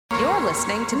You're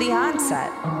listening to The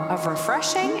Onset of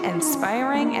refreshing,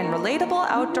 inspiring, and relatable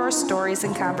outdoor stories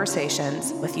and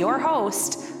conversations with your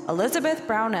host, Elizabeth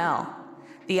Brownell.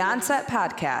 The Onset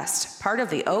Podcast, part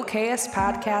of the OKS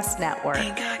Podcast Network.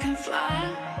 Think I can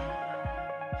fly.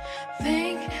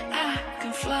 Think I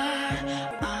can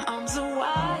fly. My arms are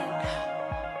wide,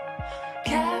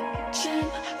 catching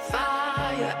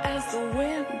fire as the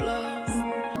wind blows.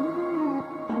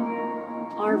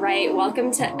 All right,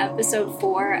 welcome to episode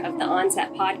 4 of the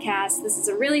Onset Podcast. This is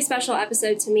a really special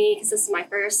episode to me because this is my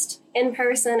first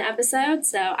in-person episode.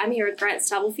 So I'm here with Brent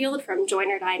Stubblefield from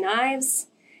Join or Die Knives.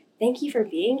 Thank you for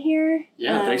being here.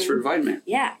 Yeah, thanks for inviting me.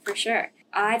 Yeah, for sure.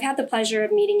 I've had the pleasure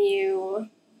of meeting you,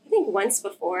 I think once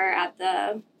before at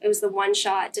it was the One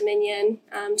Shot Dominion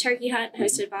turkey hunt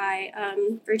hosted by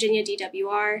Virginia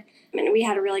DWR. And we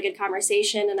had a really good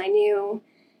conversation, and I knew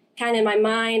kind of in my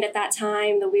mind at that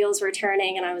time, the wheels were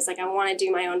turning, and I was like, I want to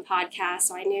do my own podcast.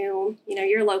 So I knew,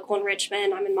 you're local in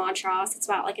Richmond. I'm in Montrose. It's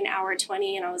about like an hour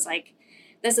 20. And I was like,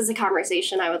 this is a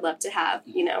conversation I would love to have,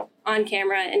 on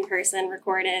camera, in person,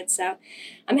 recorded. So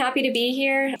I'm happy to be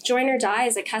here. Join or Die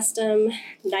is a custom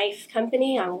knife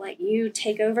company. I will let you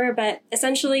take over. But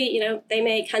essentially, they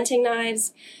make hunting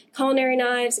knives, culinary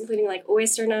knives, including like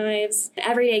oyster knives,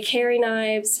 everyday carry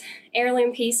knives,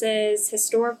 heirloom pieces,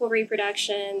 historical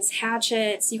reproductions,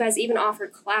 hatchets. You guys even offer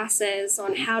classes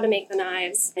on how to make the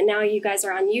knives. And now you guys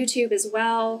are on YouTube as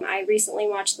well. I recently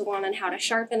watched the one on how to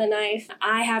sharpen a knife.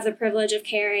 I have the privilege of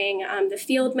carrying the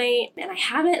Field Mate, and I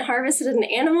haven't harvested an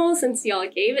animal since y'all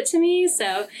gave it to me.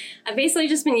 So I've basically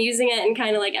just been using it in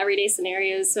kind of like everyday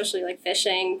scenarios, especially like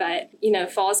fishing. But,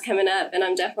 fall's coming up and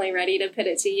I'm definitely ready to put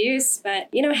it to use. But,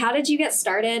 how did you get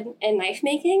started in knife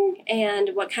making, and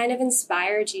what kind of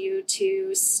inspired you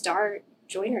to start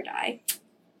Join or Die?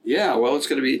 Yeah, well, it's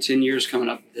going to be 10 years coming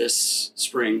up this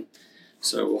spring,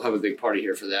 so we'll have a big party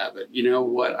here for that. But you know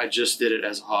what? I just did it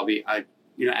as a hobby.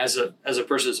 As a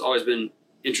person that's always been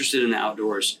interested in the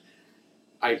outdoors,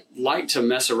 I like to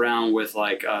mess around with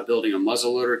like building a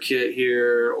muzzleloader kit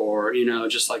here, or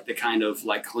just like the kind of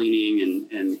like cleaning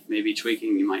and maybe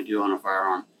tweaking you might do on a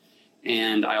firearm.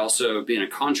 And I also, being a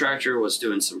contractor, was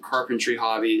doing some carpentry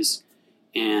hobbies.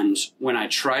 And when I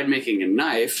tried making a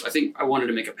knife, I think I wanted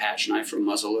to make a patch knife from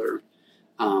muzzleloader.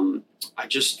 I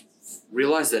just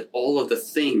realized that all of the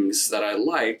things that I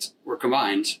liked were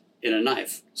combined in a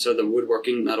knife. So the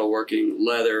woodworking, metalworking,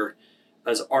 leather,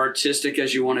 as artistic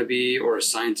as you want to be, or as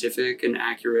scientific and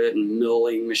accurate, and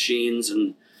milling machines.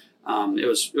 And it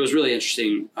was really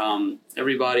interesting.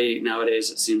 Everybody nowadays,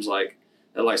 it seems like,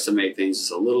 that likes to make things is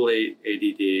a little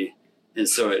ADD. And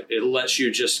so it lets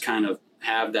you just kind of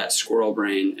have that squirrel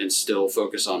brain and still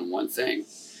focus on one thing.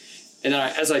 And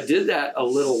then as I did that a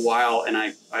little while, and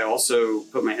I also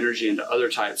put my energy into other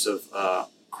types of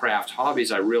craft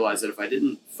hobbies, I realized that if I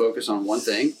didn't focus on one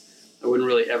thing, I wouldn't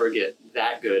really ever get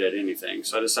that good at anything.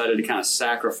 So I decided to kind of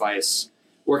sacrifice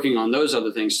working on those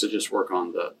other things to just work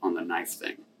on the knife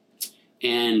thing.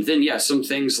 And then, some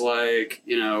things like,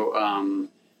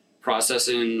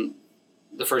 processing.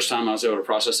 The first time I was able to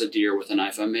process a deer with a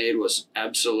knife I made was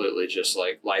absolutely just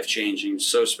like life-changing,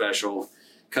 so special.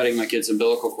 Cutting my kid's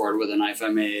umbilical cord with a knife I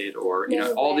made, or,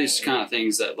 all these kind of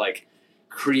things that like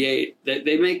they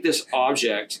make this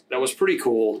object that was pretty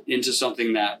cool into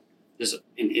something that is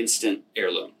an instant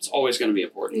heirloom. It's always going to be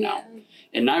important now.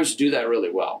 And knives do that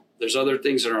really well. There's other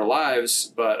things in our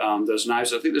lives, but those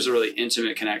knives, I think there's a really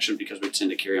intimate connection because we tend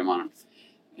to carry them on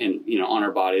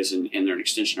our bodies, and they're an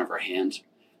extension of our hand.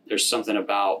 There's something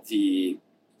about the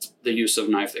use of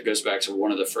knife that goes back to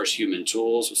one of the first human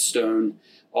tools with stone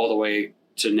all the way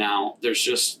to now.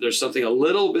 There's something a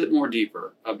little bit more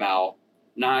deeper about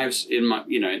knives in my,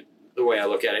 the way I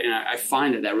look at it. And I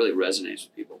find that really resonates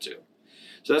with people too.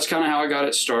 So that's kind of how I got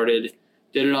it started.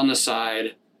 Did it on the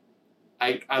side.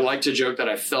 I like to joke that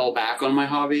I fell back on my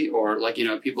hobby, or like,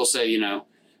 people say,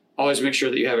 always make sure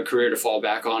that you have a career to fall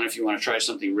back on if you want to try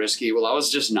something risky. Well, I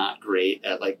was just not great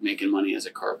at like making money as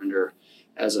a carpenter,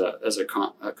 as a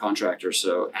contractor.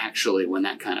 So actually, when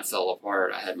that kind of fell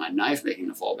apart, I had my knife making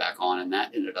to fall back on, and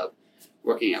that ended up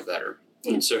working out better.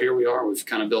 Yeah. And so here we are. We've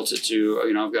kind of built it to,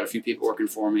 I've got a few people working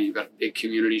for me. I've got a big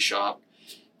community shop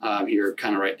here,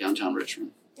 kind of right downtown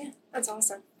Richmond. Yeah, that's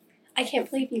awesome. I can't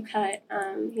believe you cut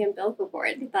the umbilical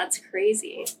cord. That's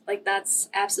crazy. Like, that's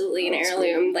absolutely an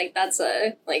heirloom. Cool. Like, that's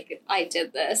I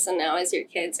did this, and now as your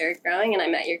kids are growing, and I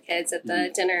met your kids at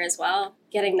the dinner as well,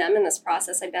 getting them in this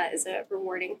process, I bet, is a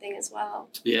rewarding thing as well.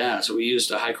 Yeah, so we used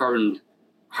a high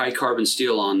carbon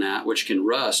steel on that, which can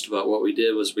rust, but what we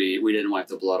did was we didn't wipe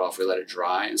the blood off. We let it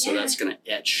dry, and so that's going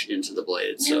to etch into the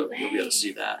blade. So you'll be able to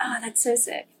see that. Oh, that's so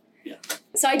sick. Yeah.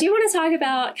 So I do want to talk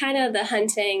about kind of the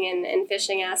hunting and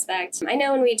fishing aspect. I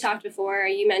know when we talked before,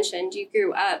 you mentioned you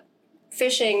grew up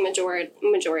fishing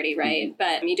majority, right? Mm-hmm.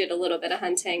 But you did a little bit of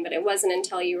hunting, but it wasn't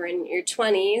until you were in your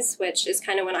 20s, which is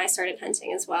kind of when I started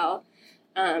hunting as well.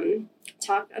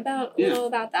 Talk about a little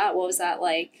about that. What was that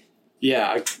like? Yeah,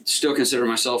 I still consider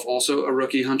myself also a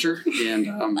rookie hunter, and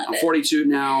I'm 42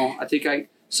 now.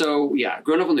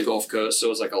 Growing up on the Gulf Coast, so it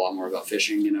was like a lot more about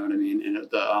fishing, you know what I mean?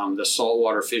 And the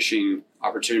saltwater fishing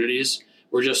opportunities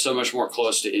were just so much more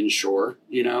close to inshore,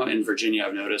 you know. In Virginia,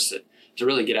 I've noticed that to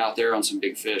really get out there on some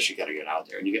big fish, you got to get out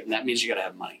there, and that means you got to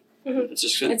have money. Mm-hmm. It's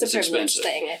a privilege expensive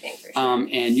thing, I think, for sure.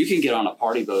 And you can get on a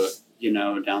party boat, you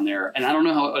know, down there. And I don't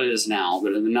know how it is now,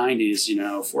 but in the 90s, you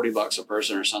know, $40 a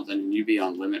person or something, and you'd be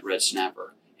on limit red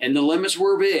snapper. And the limits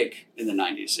were big in the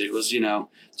 90s. It was, you know,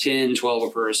 10, 12 a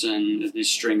person, these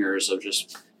stringers of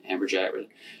just amberjack.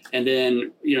 And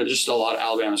then, you know, just a lot of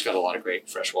Alabama's got a lot of great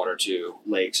freshwater too,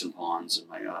 lakes and ponds. And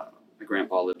my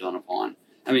grandpa lived on a pond.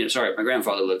 My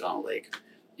grandfather lived on a lake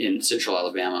in central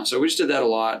Alabama. So we just did that a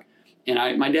lot.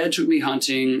 And my dad took me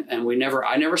hunting, and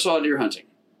I never saw deer hunting.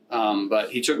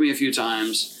 But he took me a few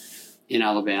times in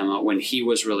Alabama when he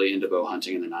was really into bow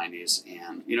hunting in the 90s.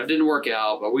 And, you know, it didn't work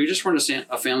out, but we just weren't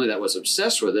a family that was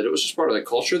obsessed with it. It was just part of the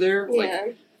culture there,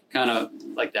 like kind of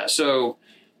like that. So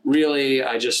really,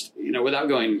 I just, you know, without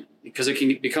going, because it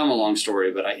can become a long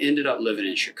story, but I ended up living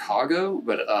in Chicago.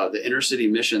 But the inner city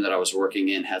mission that I was working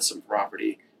in had some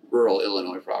property, rural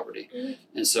Illinois property.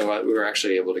 Mm-hmm. And so we were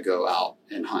actually able to go out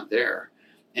and hunt there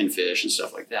and fish and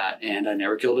stuff like that. And I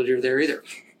never killed a deer there either.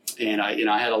 And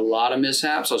I had a lot of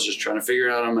mishaps. I was just trying to figure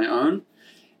it out on my own.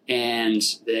 And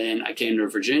then I came to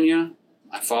Virginia.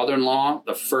 My father-in-law,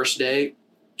 the first day,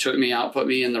 took me out, put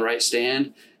me in the right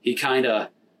stand. He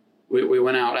we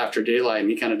went out after daylight, and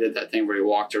he kind of did that thing where he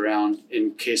walked around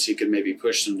in case he could maybe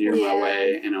push some deer my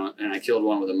way. And I killed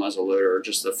one with a muzzle loader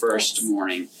just the first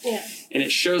morning. Yeah. And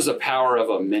it shows the power of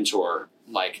a mentor.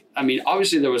 Like, I mean,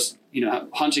 obviously there was, you know,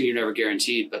 hunting you're never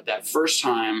guaranteed, but that first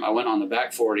time I went on the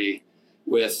back 40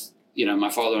 with, you know, my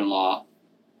father-in-law,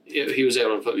 he was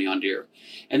able to put me on deer.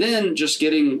 And then just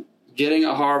getting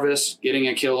a harvest, getting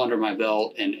a kill under my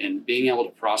belt, and being able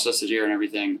to process the deer and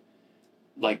everything,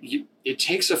 like, it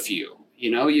takes a few,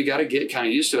 you know, you got to get kind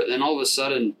of used to it. And then all of a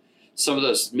sudden, some of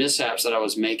those mishaps that I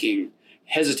was making,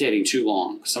 hesitating too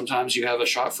long. Sometimes you have a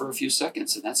shot for a few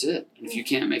seconds, and that's it. And if you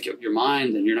can't make up your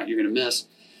mind, then you're going to miss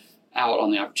out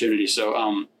on the opportunity.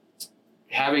 So,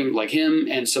 having like him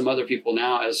and some other people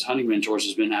now as hunting mentors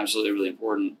has been absolutely really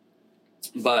important.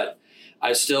 But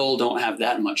I still don't have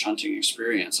that much hunting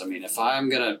experience. I mean,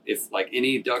 if like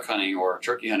any duck hunting or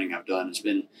turkey hunting I've done has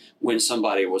been when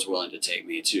somebody was willing to take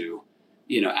me to,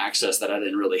 you know, access that I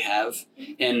didn't really have.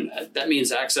 And that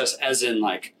means access as in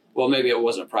like, well, maybe it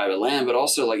wasn't private land, but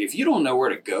also like if you don't know where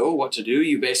to go, what to do,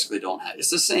 you basically don't have. It's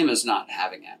the same as not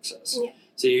having access. Yeah.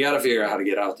 So you got to figure out how to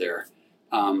get out there.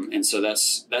 And so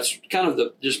that's kind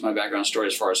of just my background story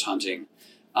as far as hunting.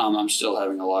 I'm still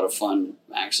having a lot of fun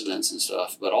accidents and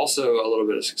stuff, but also a little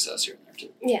bit of success here and there too.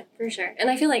 Yeah, for sure. And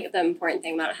I feel like the important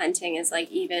thing about hunting is like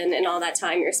even in all that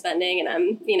time you're spending, and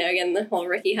I'm, you know, again, the whole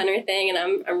rookie hunter thing, and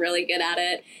I'm really good at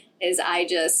it, is I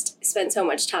just spend so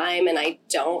much time and I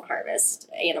don't harvest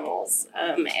animals.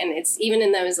 And it's even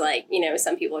in those, like, you know,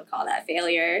 some people would call that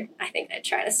failure. I think I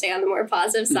try to stay on the more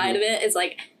positive side of it. It's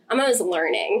like, I'm always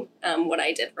learning what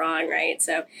I did wrong, right?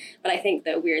 So, but I think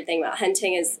the weird thing about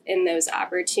hunting is in those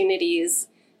opportunities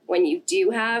when you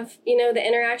do have, you know, the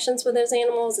interactions with those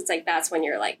animals, it's like that's when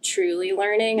you're like truly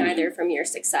learning either from your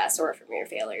success or from your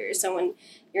failures. So when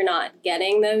you're not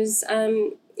getting those,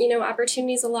 you know,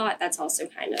 opportunities a lot, that's also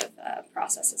kind of a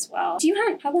process as well. Do you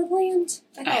hunt public land?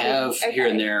 I have here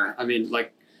and there. I mean,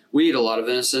 like we eat a lot of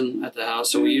venison at the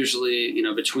house. So we usually, you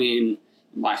know, between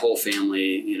my whole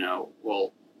family, you know,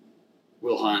 we'll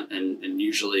hunt and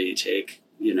usually take,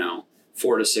 you know,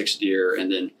 4 to 6 deer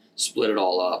and then split it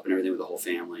all up and everything with the whole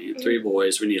family. And 3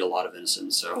 boys, we need a lot of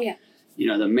venison. So, you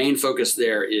know, the main focus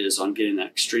there is on getting that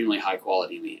extremely high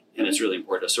quality meat. And it's really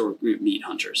important. So we're meat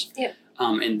hunters. Yeah.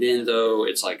 And then though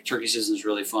it's like turkey season is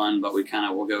really fun, but we kind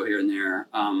of will go here and there.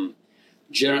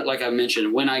 Like I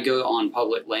mentioned, when I go on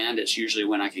public land, it's usually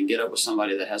when I can get up with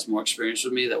somebody that has more experience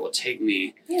with me that will take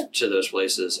me to those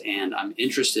places. And I'm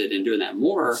interested in doing that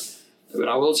more. But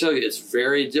I will tell you, it's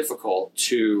very difficult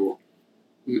to,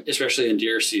 especially in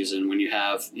deer season, when you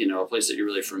have, you know, a place that you're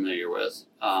really familiar with,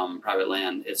 private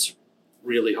land, it's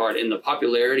really hard. And the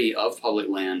popularity of public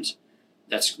land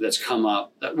that's come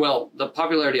up, the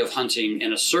popularity of hunting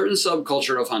in a certain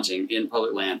subculture of hunting in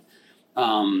public land,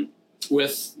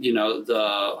 with, you know,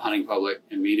 the hunting public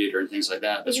and meat eater and things like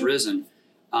that, that's risen.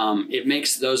 it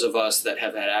makes those of us that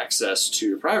have had access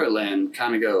to private land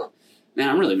kind of go, man,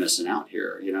 I'm really missing out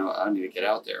here. You know, I need to get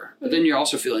out there. But then you're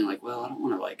also feeling like, well, I don't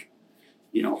want to like,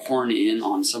 you know, horn in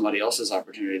on somebody else's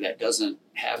opportunity that doesn't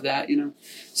have that, you know?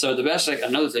 So the best, like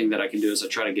another thing that I can do is I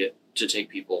try to get to take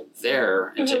people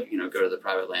there and to, you know, go to the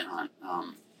private land hunt.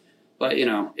 But, you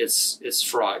know, it's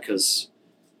fraught because,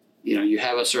 you know, you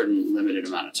have a certain limited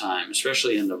amount of time,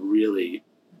 especially in the really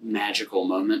magical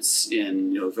moments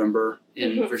in November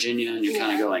in Virginia. And you're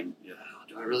kind of going, yeah,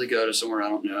 do I really go to somewhere I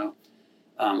don't know?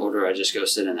 Or do I just go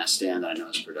sit in that stand that I know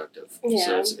is productive?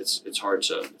 Yeah. So it's hard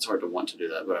to want to do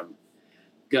that, but I'm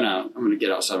gonna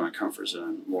get outside of my comfort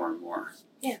zone more and more.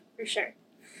 Yeah, for sure.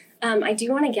 I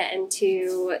do want to get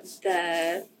into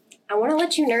I want to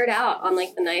let you nerd out on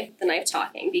like the knife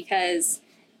talking because,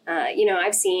 you know,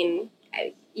 I've seen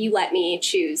you let me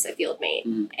choose a field mate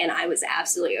and I was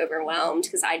absolutely overwhelmed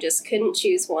because I just couldn't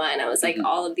choose one. I was like,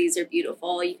 all of these are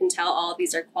beautiful. You can tell all of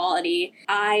these are quality.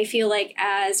 I feel like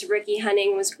as rookie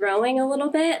hunting was growing a little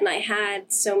bit and I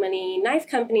had so many knife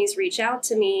companies reach out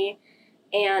to me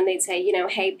and they'd say, you know,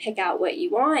 hey, pick out what you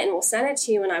want and we'll send it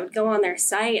to you. And I would go on their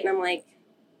site and I'm like,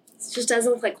 this just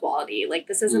doesn't look like quality. Like,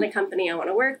 this isn't a company I want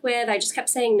to work with. I just kept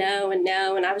saying no. And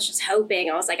I was just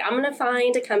hoping. I was like, I'm going to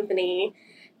find a company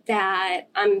that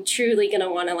I'm truly going to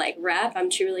want to like rep.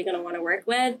 I'm truly going to want to work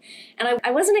with. And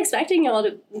I wasn't expecting y'all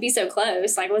to be so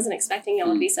close. Like, I wasn't expecting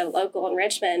y'all to be so local in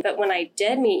Richmond. But when I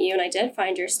did meet you and I did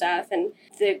find your stuff and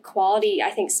the quality,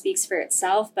 I think speaks for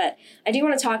itself. But I do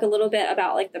want to talk a little bit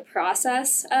about like the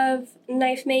process of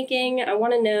knife making. I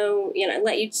want to know, you know,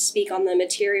 let you speak on the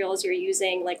materials you're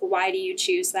using. Like, why do you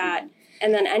choose that?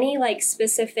 And then any like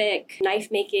specific knife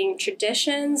making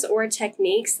traditions or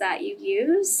techniques that you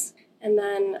use. And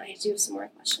then I do have some more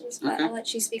questions, but I'll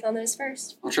let you speak on those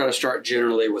first. I'll try to start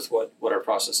generally with what our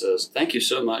process is. Thank you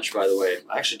so much, by the way.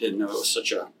 I actually didn't know it was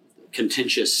such a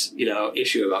contentious, you know,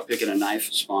 issue about picking a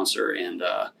knife sponsor. And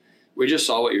we just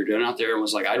saw what you're doing out there and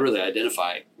was like, I really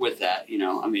identify with that. You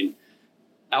know, I mean,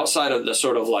 outside of the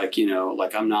sort of like, you know,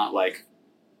 like I'm not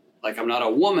a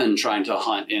woman trying to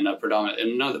hunt in a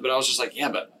predominant, but I was just like,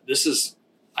 yeah, but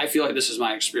I feel like this is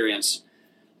my experience,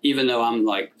 even though I'm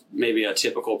like, maybe a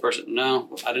typical person.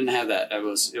 No, I didn't have that. It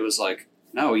was like,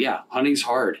 no, yeah, hunting's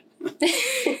hard.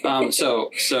 So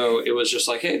it was just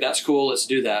like, hey, that's cool. Let's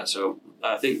do that. So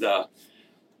I think the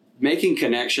making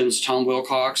connections, Tom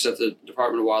Wilcox at the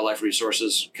Department of Wildlife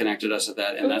Resources connected us at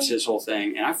that. And that's his whole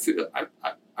thing. And I feel,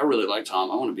 I really like Tom.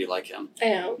 I want to be like him. I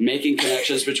know. Making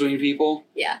connections between people.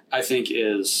 Yeah. I think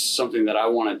is something that I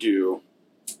want to do,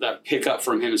 that pick up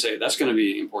from him and say, that's going to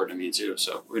be important to me too.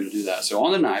 So we're going to do that. So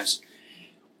on the knives,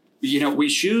 you know, we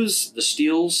choose the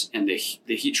steels and the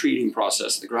heat treating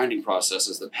process, the grinding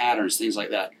processes, the patterns, things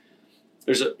like that.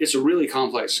 It's a really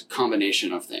complex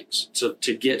combination of things. So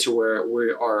to get to where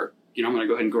we are, you know, I'm going to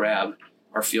go ahead and grab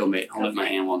our field mate, hold it in my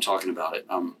hand while I'm talking about it.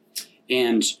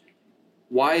 And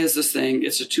why is this thing?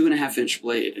 It's a 2.5-inch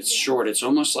blade. It's short. It's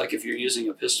almost like if you're using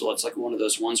a pistol, it's like one of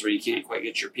those ones where you can't quite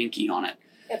get your pinky on it.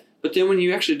 Yep. But then when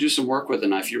you actually do some work with the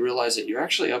knife, you realize that you're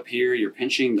actually up here. You're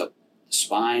pinching the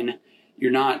spine. You're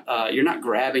not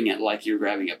grabbing it like you're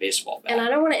grabbing a baseball bat. And I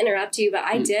don't want to interrupt you, but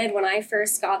I did when I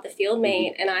first got the field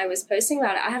mate and I was posting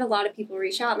about it. I had a lot of people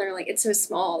reach out and they're like, "It's so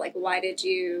small. Like, why did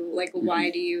you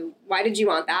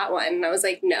want that one?" And I was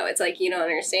like, "No, it's like you don't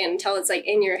understand until it's like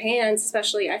in your hands."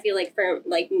 Especially, I feel like for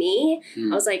like me,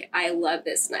 I was like, I love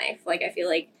this knife. Like, I feel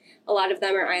like a lot of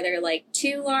them are either like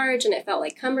too large and it felt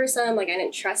like cumbersome. Like I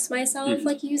didn't trust myself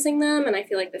like using them. And I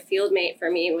feel like the field mate for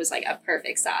me was like a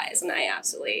perfect size and I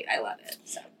love it.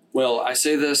 So. Well, I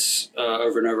say this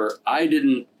over and over. I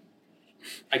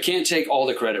can't take all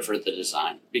the credit for the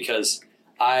design because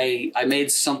I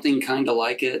made something kind of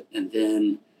like it. And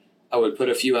then I would put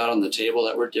a few out on the table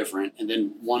that were different. And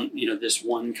then this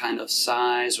one kind of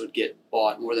size would get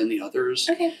bought more than the others.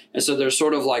 Okay. And so there's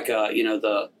sort of like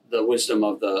the wisdom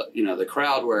of the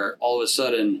crowd where all of a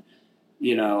sudden,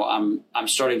 you know, I'm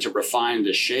starting to refine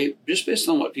the shape just based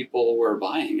on what people were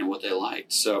buying and what they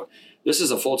liked. So this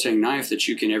is a full tang knife that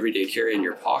you can every day carry in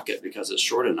your pocket because it's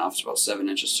short enough. It's about 7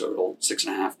 inches total,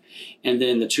 6.5. And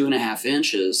then the 2.5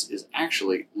 inches is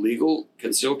actually legal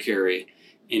concealed carry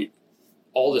in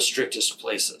all the strictest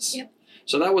places. Yep.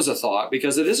 So that was a thought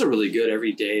because it is a really good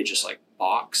everyday, just like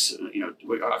box, you know,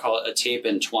 I call it a tape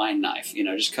and twine knife, you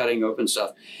know, just cutting open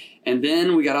stuff. And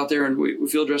then we got out there and we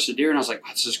field dressed a deer and I was like,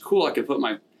 this is cool. I could put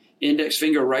my index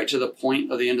finger right to the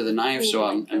point of the end of the knife. So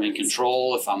I'm in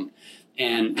control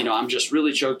and you know, I'm just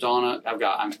really choked on it.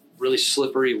 I'm really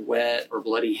slippery, wet or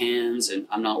bloody hands and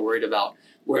I'm not worried about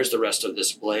where's the rest of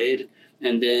this blade.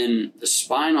 And then the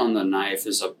spine on the knife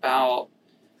is about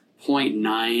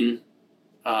 0.9,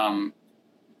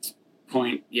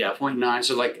 0.9.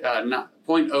 So like not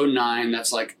 0.09.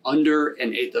 That's like under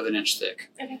an eighth of an inch thick.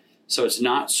 Okay. So it's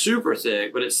not super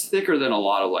thick, but it's thicker than a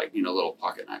lot of like, little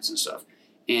pocket knives and stuff.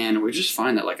 And we just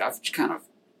find that like I've kind of,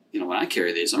 when I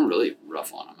carry these, I'm really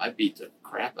rough on them. I beat the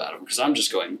crap out of them because I'm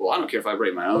just going, well, I don't care if I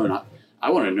break my own.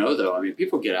 I want to know though. I mean,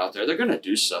 people get out there, they're going to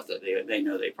do stuff that they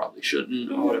know they probably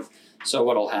shouldn't or whatever. So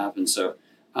what'll happen? So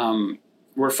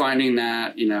we're finding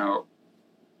that,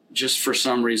 just for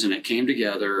some reason it came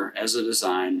together as a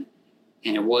design,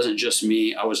 and it wasn't just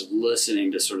me. I was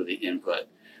listening to sort of the input.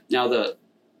 Now the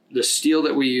steel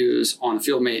that we use on the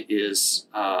Fieldmate is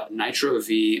Nitro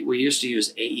V. We used to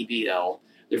use AEBL.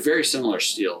 They're very similar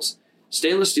steels.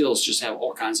 Stainless steels just have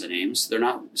all kinds of names.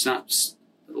 It's not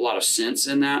a lot of sense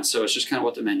in that, so it's just kind of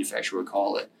what the manufacturer would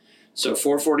call it. So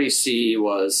 440C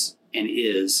was and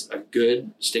is a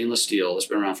good stainless steel that's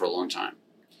been around for a long time.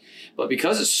 But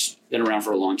because it's been around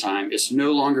for a long time, it's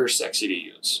no longer sexy to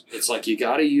use. It's like you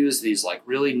got to use these like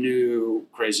really new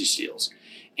crazy steels.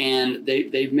 And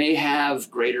they may have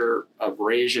greater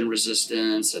abrasion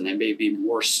resistance, and they may be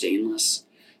more stainless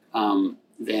than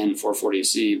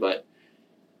 440C, but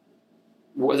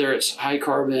whether it's high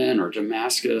carbon or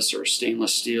Damascus or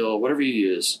stainless steel, whatever you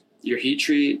use, your heat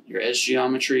treat, your edge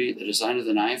geometry, the design of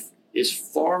the knife is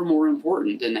far more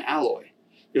important than the alloy.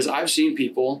 Because I've seen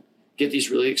people get these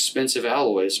really expensive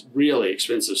alloys, really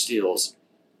expensive steels,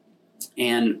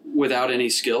 and without any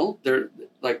skill,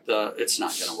 it's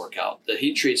not going to work out. The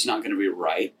heat treat's not going to be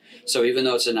right. So even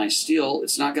though it's a nice steel,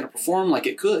 it's not going to perform like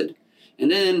it could. And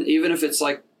then even if it's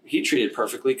like heat treated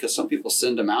perfectly, because some people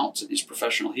send them out to these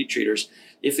professional heat treaters,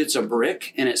 if it's a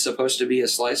brick and it's supposed to be a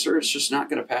slicer, it's just not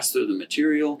going to pass through the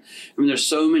material. I mean, there's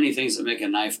so many things that make a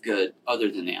knife good other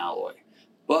than the alloy.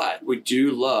 But we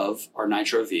do love our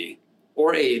Nitro V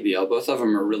or AEBL. Both of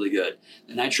them are really good.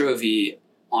 The Nitro V,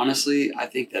 honestly, I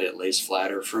think that it lays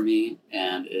flatter for me,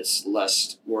 and it's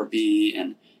less warpy,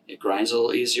 and it grinds a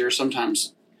little easier.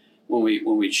 Sometimes when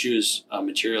we choose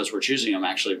materials, we're choosing them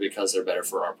actually because they're better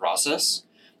for our process,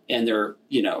 and they're,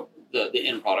 the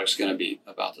end product's going to be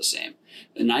about the same.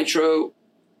 The Nitro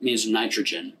means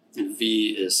nitrogen, and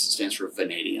V stands for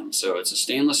vanadium. So it's a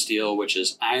stainless steel, which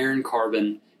is iron,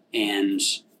 carbon, and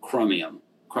chromium.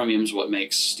 Chromium is what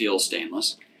makes steel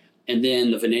stainless. And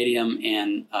then the vanadium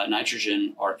and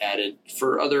nitrogen are added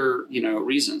for other,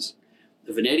 reasons.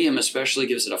 The vanadium especially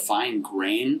gives it a fine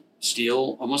grain.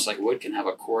 Steel, almost like wood, can have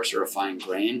a coarse or a fine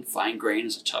grain. Fine grain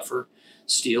is a tougher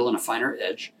steel and a finer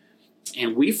edge.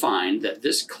 And we find that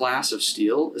this class of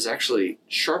steel is actually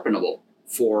sharpenable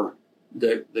for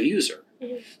the user.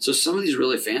 Mm-hmm. So some of these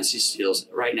really fancy steels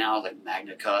right now, like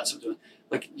Magna Cuts,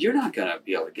 like you're not going to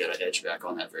be able to get an edge back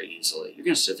on that very easily. You're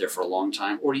going to sit there for a long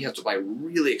time, or you have to buy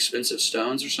really expensive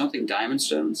stones or something, diamond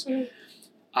stones. Mm-hmm.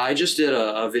 I just did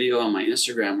a video on my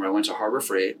Instagram where I went to Harbor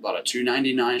Freight, bought a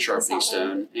 $2.99 sharpening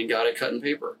stone, and got it cut in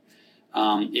paper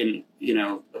in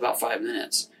about 5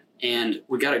 minutes. And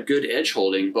we got a good edge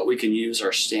holding, but we can use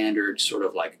our standard sort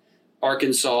of like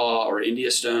Arkansas or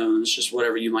India stones, just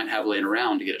whatever you might have laying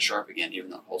around to get it sharp again, even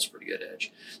though it holds a pretty good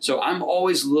edge. So I'm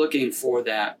always looking for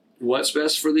that. What's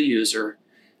best for the user?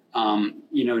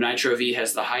 Nitro V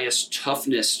has the highest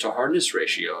toughness to hardness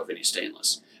ratio of any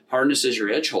stainless. Hardness is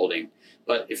your edge holding,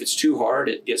 but if it's too hard,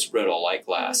 it gets brittle like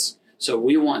glass. So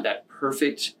we want that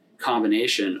perfect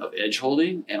combination of edge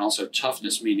holding and also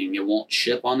toughness, meaning it won't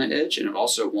chip on the edge and it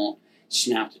also won't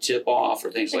snap the tip off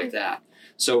or things like that.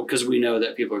 So, because we know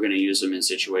that people are going to use them in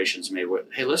situations maybe where,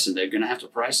 hey, listen, they're going to have to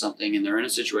price something and they're in a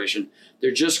situation,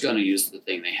 they're just going to use the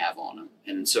thing they have on them.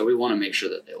 And so we want to make sure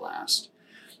that they last.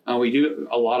 We do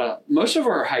most of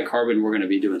our high carbon, we're going to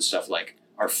be doing stuff like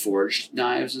our forged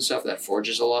knives and stuff. That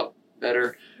forges a lot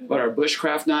better. But our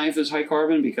bushcraft knife is high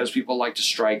carbon because people like to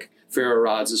strike ferro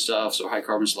rods and stuff. So high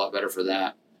carbon is a lot better for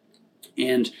that.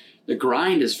 And the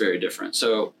grind is very different.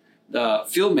 So the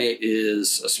Fieldmate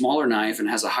is a smaller knife and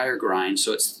has a higher grind,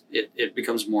 so it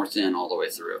becomes more thin all the way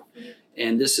through.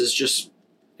 And this is just,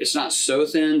 it's not so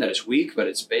thin that it's weak, but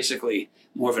it's basically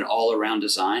more of an all-around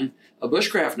design. A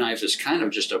bushcraft knife is kind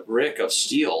of just a brick of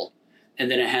steel, and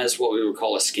then it has what we would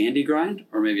call a Scandi grind,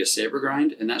 or maybe a saber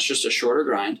grind, and that's just a shorter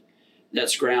grind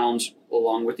that's ground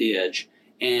along with the edge.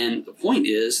 And the point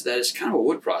is that it's kind of a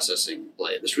wood processing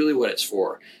blade. That's really what it's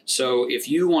for. So if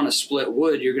you want to split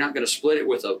wood, you're not going to split it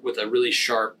with a really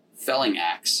sharp felling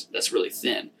axe that's really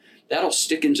thin. That'll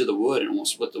stick into the wood and won't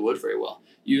split the wood very well.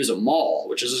 You use a maul,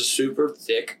 which is a super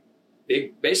thick,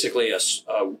 big, basically a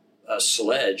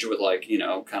sledge with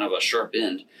kind of a sharp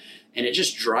end. And it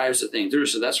just drives the thing through.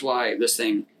 So that's why this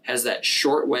thing has that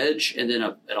short wedge and then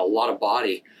a lot of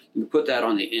body. You put that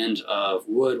on the end of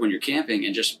wood when you're camping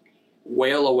and just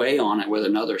wail away on it with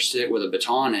another stick, with a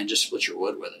baton, and just split your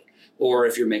wood with it. Or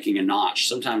if you're making a notch,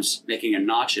 sometimes making a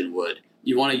notch in wood,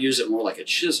 you want to use it more like a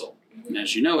chisel. And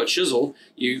as you know, a chisel,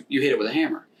 you hit it with a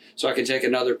hammer. So I can take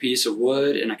another piece of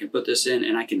wood and I can put this in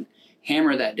and I can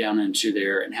hammer that down into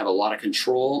there and have a lot of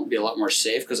control, be a lot more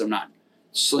safe because I'm not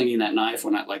slinging that knife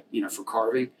when for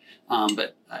carving.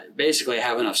 But basically I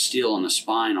have enough steel on the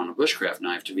spine on a bushcraft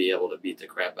knife to be able to beat the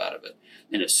crap out of it.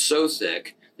 And it's so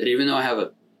thick that even though I have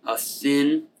a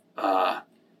thin,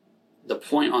 the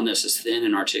point on this is thin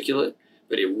and articulate,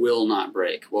 but it will not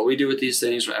break. What we do with these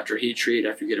things after heat treat,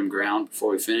 after you get them ground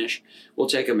before we finish, we'll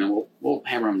take them and we'll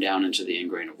hammer them down into the end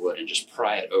grain of wood and just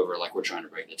pry it over like we're trying to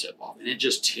break the tip off. And it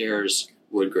just tears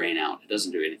wood grain out. It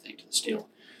doesn't do anything to the steel.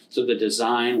 So the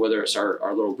design, whether it's our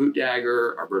little boot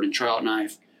dagger, our bird and trout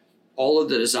knife, all of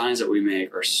the designs that we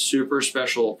make are super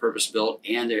special, purpose built,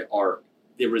 and they are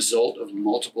the result of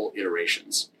multiple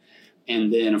iterations.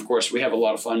 And then, of course, we have a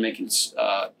lot of fun making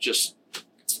just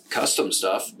custom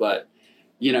stuff. But,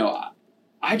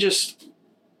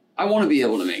 I want to be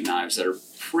able to make knives that are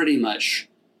pretty much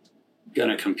going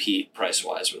to compete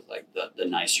price-wise with like the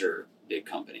nicer big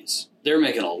companies. They're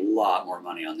making a lot more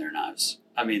money on their knives.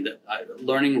 I mean,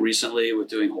 learning recently with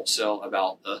doing wholesale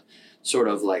about the sort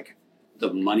of like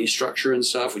the money structure and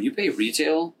stuff. When you pay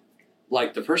retail,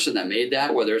 like the person that made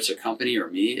that, whether it's a company or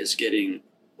me, is getting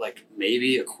like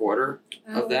maybe a quarter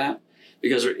of that.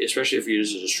 Because especially if you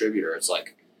use a distributor, it's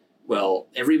like, well,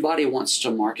 everybody wants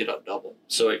to mark it up double.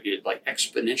 So it like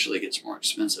exponentially gets more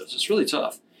expensive. So it's really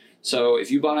tough. So if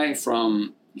you buy a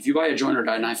joint or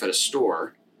die knife at a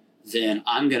store, then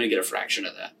I'm going to get a fraction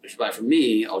of that. If you buy from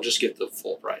me, I'll just get the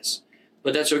full price.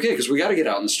 But that's okay because we got to get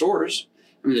out in the stores.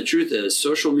 I mean, the truth is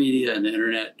social media and the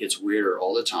internet gets weirder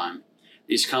all the time.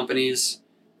 These companies,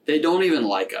 they don't even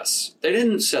like us. They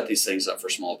didn't set these things up for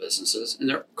small businesses, and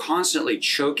they're constantly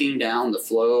choking down the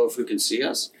flow of who can see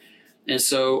us. And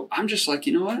so I'm just like,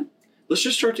 you know what? Let's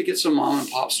just start to get some mom and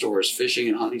pop stores, fishing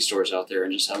and hunting stores out there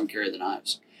and just have them carry the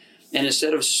knives. And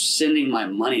instead of sending my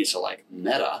money to like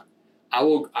Meta, I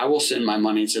will send my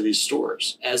money to these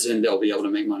stores, as in they'll be able to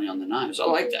make money on the knives. I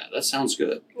like that. That sounds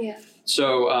good. Yeah.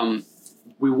 So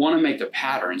we want to make the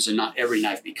patterns and not every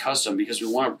knife be custom because we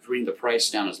want to bring the price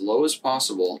down as low as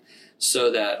possible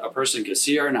so that a person can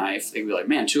see our knife. They can be like,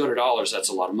 man, $200, that's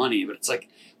a lot of money. But it's like,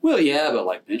 well, yeah, but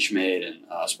like Benchmade and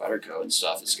Spyderco and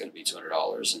stuff, it's going to be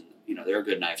 $200. And, they're a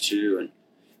good knife too. And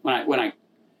when I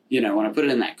put it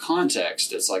in that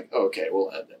context, it's like, okay,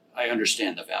 well, I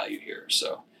understand the value here.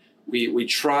 So we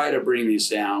try to bring these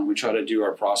down. We try to do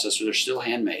our process. They're still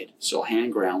handmade, still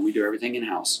hand ground. We do everything in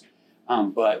house.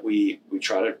 But we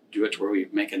try to do it to where we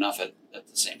make enough at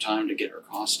the same time to get our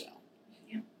costs down.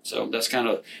 Yeah. So that's kind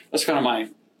of my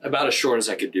about as short as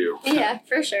I could do. Yeah,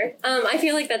 for sure. I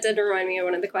feel like that did remind me of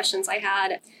one of the questions I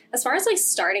had. As far as like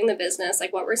starting the business,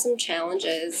 like what were some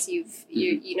challenges you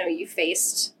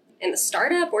faced in the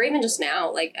startup or even just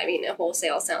now? Like, I mean, a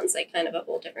wholesale sounds like kind of a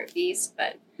whole different beast,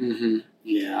 but. Mm-hmm.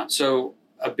 Yeah. So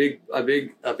a big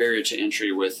barrier to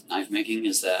entry with knife making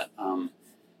is that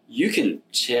you can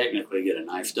technically get a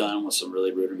knife done with some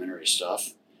really rudimentary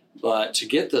stuff, but to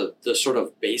get the sort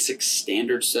of basic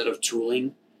standard set of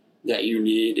tooling that you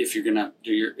need if you're gonna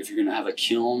have a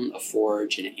kiln, a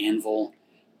forge, an anvil,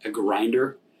 a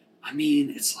grinder, I mean,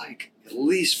 it's like at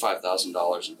least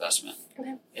 $5,000 investment.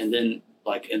 Okay. And then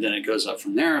it goes up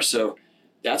from there. So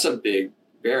that's a big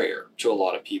barrier to a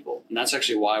lot of people. And that's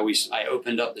actually why I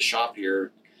opened up the shop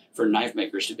here for knife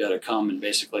makers to be able to come and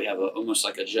basically have almost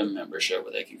like a gym membership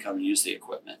where they can come and use the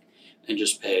equipment and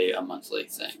just pay a monthly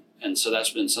thing. And so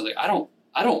that's been something I don't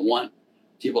want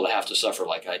people to have to suffer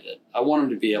like I did. I want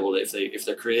them to be able to, if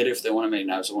they're creative, if they want to make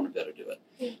knives, I want to be able to do it.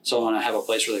 Yeah. So I want to have a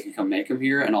place where they can come make them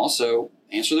here and also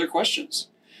answer their questions.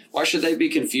 Why should they be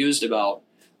confused about,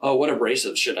 oh, what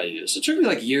abrasives should I use? It took me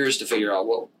like years to figure out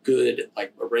what good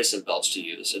like abrasive belts to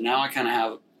use. And now I kind of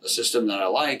have a system that I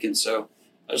like. And so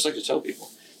I just like to tell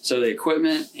people. So the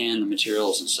equipment and the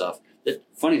materials and stuff, the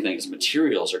funny thing is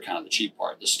materials are kind of the cheap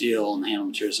part. The steel and the handle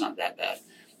material is not that bad.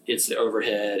 It's the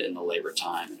overhead and the labor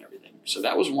time and everything. So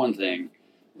that was one thing,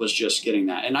 was just getting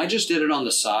that. And I just did it on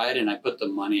the side and I put the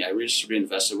money, I just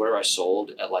reinvested whatever I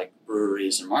sold at like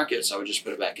breweries and markets. I would just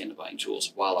put it back into buying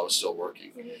tools while I was still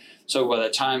working. Mm-hmm. So by the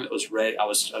time it was ready, I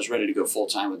was ready to go full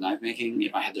time with knife making.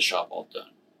 I had the shop all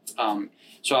done.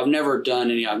 So I've never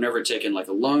taken like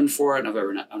a loan for it. And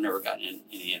I've never gotten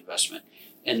any investment.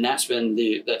 And that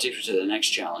takes me to the next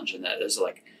challenge. And that is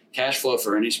like cash flow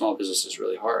for any small business is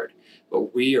really hard,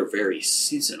 but we are very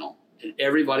seasonal and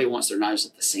everybody wants their knives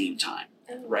at the same time.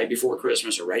 right before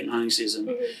Christmas or right in hunting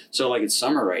season. So like it's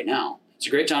summer right now. It's a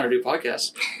great time to do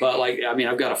podcasts. But like, I mean,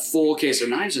 I've got a full case of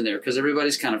knives in there because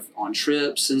everybody's kind of on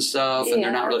trips and stuff and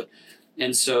they're not really.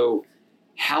 And so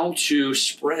how to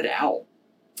spread out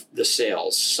the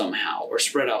sales somehow or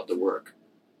spread out the work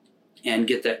and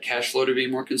get that cash flow to be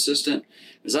more consistent.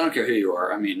 Because I don't care who you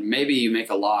are. I mean, maybe you make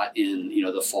a lot in,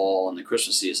 the fall and the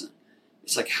Christmas season.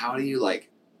 It's like, how do you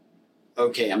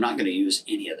okay, I'm not going to use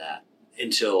any of that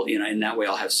until, and that way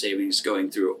I'll have savings going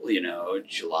through,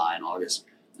 July and August.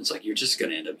 It's like, you're just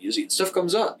going to end up using it. Stuff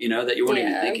comes up, that you weren't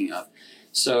even thinking of.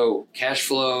 So cash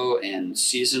flow and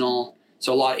seasonal.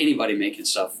 So anybody making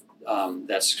stuff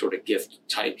that's sort of gift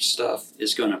type stuff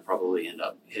is going to probably end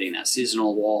up hitting that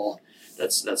seasonal wall.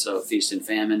 That's a feast and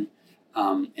famine.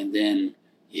 And then,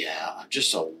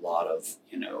 just a lot of,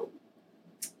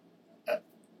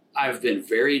 I've been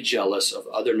very jealous of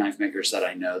other knife makers that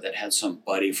I know that had some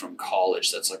buddy from college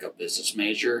that's like a business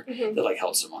major that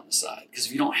helps them on the side. Because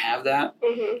if you don't have that,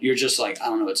 you're just like, I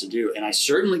don't know what to do. And I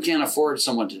certainly can't afford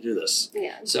someone to do this.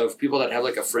 Yeah. So if people that have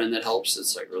like a friend that helps,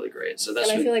 it's like really great. So that's.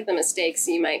 And I feel like the mistakes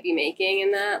you might be making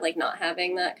in that, like not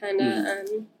having that kind of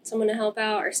someone to help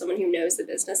out or someone who knows the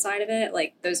business side of it,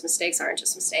 like those mistakes aren't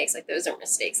just mistakes. Like those are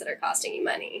mistakes that are costing you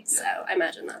money. Yeah. So I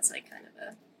imagine that's like kind of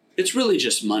a. It's really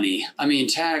just money. I mean,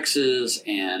 taxes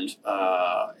and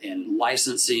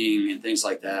licensing and things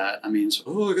like that. I mean,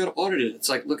 I got audited. It's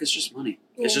like, look, it's just money.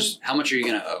 Yeah. It's just how much are you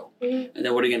going to owe? And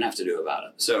then what are you going to have to do about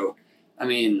it? So, I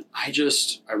mean, I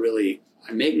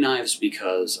make knives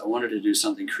because I wanted to do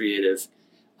something creative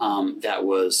that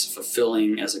was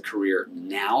fulfilling as a career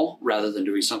now rather than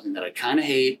doing something that I kind of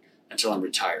hate until I'm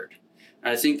retired.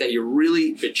 And I think that you're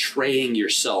really betraying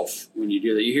yourself when you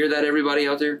do that. You hear that, everybody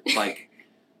out there? Like,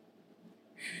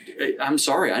 I'm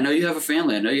sorry. I know you have a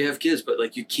family. I know you have kids, but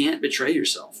like you can't betray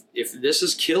yourself. If this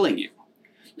is killing you,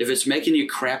 if it's making you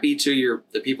crappy to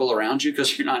the people around you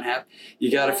because you're not happy,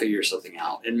 you got to figure something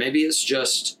out. And maybe it's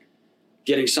just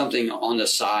getting something on the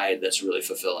side that's really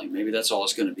fulfilling. Maybe that's all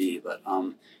it's going to be. But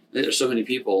there's so many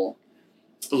people.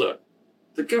 Look,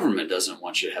 the government doesn't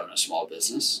want you having a small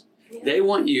business. Yeah. They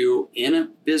want you in a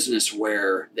business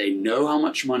where they know how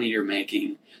much money you're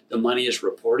making. The money is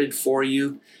reported for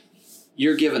you.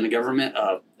 You're giving the government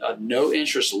a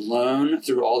no-interest loan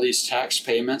through all these tax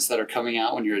payments that are coming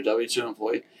out when you're a W-2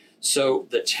 employee. So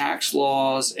the tax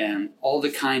laws and all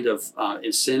the kind of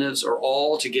incentives are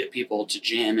all to get people to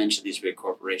jam into these big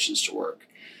corporations to work.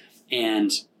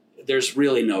 And there's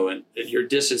really you're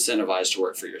disincentivized to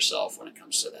work for yourself when it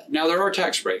comes to that. Now, there are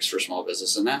tax breaks for small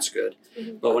business, and that's good.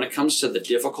 But when it comes to the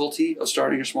difficulty of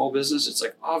starting a small business, it's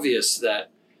like obvious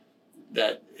that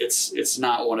it's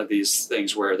not one of these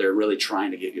things where they're really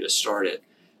trying to get you to start it.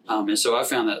 And so I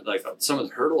found that like some of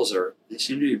the hurdles they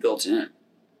seem to be built in.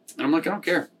 And I'm like, I don't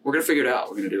care. We're going to figure it out.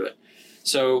 We're going to do it.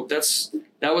 So that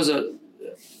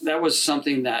was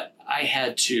something that I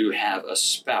had to have a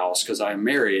spouse because I'm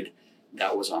married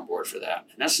that was on board for that.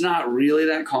 And that's not really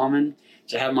that common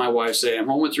to have my wife say, I'm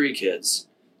home with 3 kids.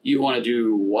 You want to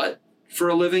do what for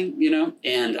a living,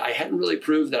 and I hadn't really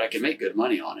proved that I could make good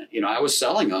money on it. I was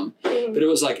selling them, but it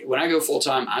was like, when I go full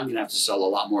time, I'm going to have to sell a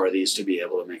lot more of these to be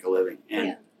able to make a living.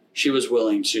 And she was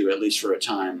willing to, at least for a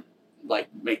time, like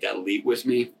make that leap with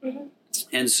me.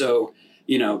 And so,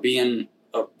 being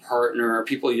a partner,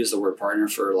 people use the word partner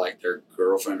for like their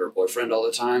girlfriend or boyfriend all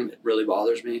the time. It really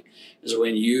bothers me is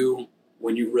when you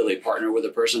really partner with a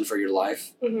person for your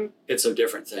life, it's a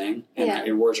different thing.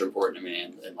 And words are important to me.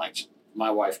 And like, my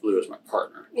wife, Blue, is my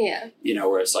partner. Yeah.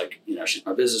 Where it's like, she's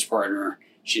my business partner.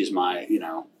 She's my,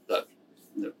 the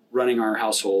running our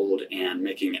household and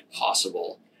making it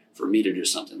possible for me to do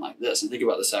something like this. And think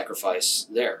about the sacrifice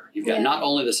there. You've got not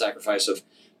only the sacrifice of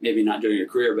maybe not doing your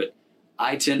career, but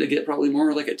I tend to get probably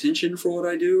more like attention for what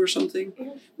I do or something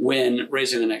when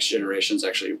raising the next generation is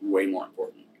actually way more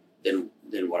important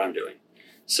than what I'm doing.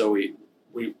 So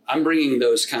I'm bringing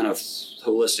those kind of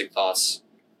holistic thoughts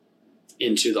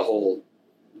into the whole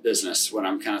business when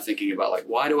I'm kind of thinking about like,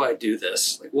 why do I do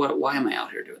this? Like, why am I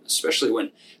out here doing this? Especially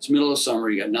when it's middle of summer,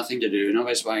 you got nothing to do,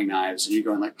 nobody's buying knives, and you're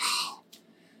going like, I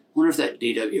wonder if that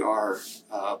DWR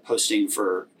posting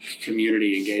for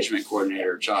community engagement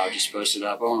coordinator job just posted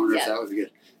up. I wonder if that would be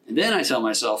good. And then I tell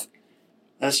myself,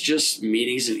 that's just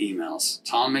meetings and emails.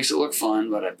 Tom makes it look fun,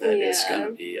 but I bet it's going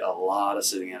to be a lot of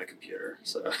sitting at a computer.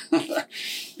 So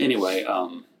anyway,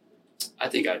 I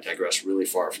think I digressed really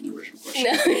far from the original question.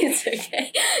 No, it's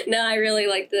okay. No, I really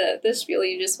like the spiel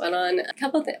you just went on. A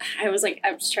couple of things. I was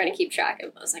trying to keep track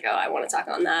of. I was like, I want to talk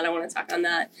on that. I want to talk on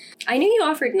that. I knew you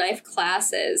offered knife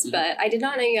classes, but I did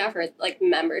not know you offered like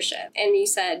membership. And you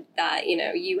said that,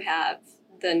 you have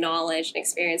the knowledge and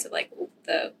experience of like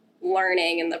the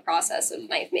learning and the process of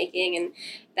knife making, and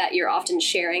that you're often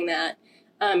sharing that.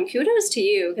 Kudos to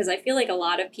you, because I feel like a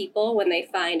lot of people, when they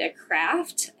find a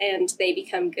craft and they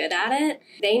become good at it,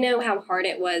 they know how hard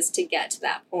it was to get to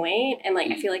that point. And like,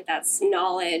 I feel like that's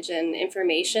knowledge and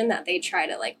information that they try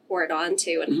to like hoard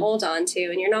onto and hold on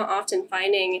to. And you're not often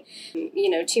finding,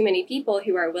 too many people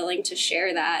who are willing to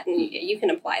share that. And you can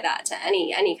apply that to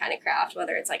any kind of craft,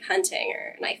 whether it's like hunting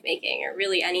or knife making or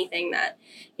really anything that,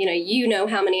 you know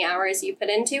how many hours you put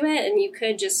into it, and you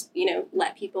could just,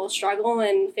 let people struggle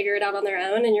and figure it out on their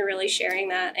own. And you're really sharing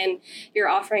that, and you're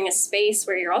offering a space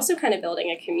where you're also kind of building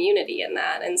a community in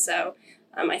that. And so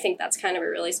I think that's kind of a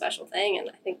really special thing, and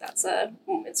I think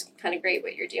it's kind of great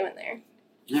what you're doing there.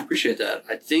 Yeah, I appreciate that.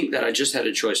 I think that I just had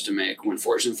a choice to make. When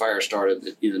Forged in Fire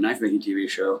started, the knife making TV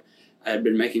show, I had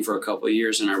been making for a couple of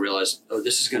years, and I realized,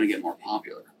 this is going to get more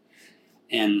popular.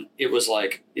 And it was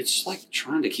like, it's like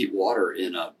trying to keep water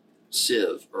in a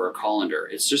sieve or a colander.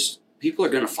 It's just, people are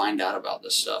going to find out about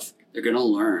this stuff. They're going to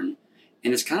learn.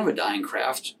 And it's kind of a dying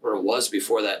craft, or it was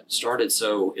before that started.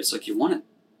 So it's like you want it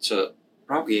to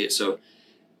propagate. So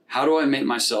how do I make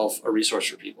myself a resource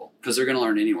for people? Because they're going to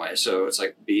learn anyway. So it's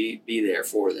like be there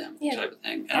for them type of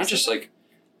thing. And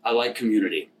I like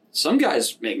community. Some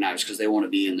guys make knives because they want to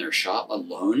be in their shop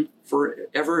alone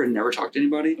forever and never talk to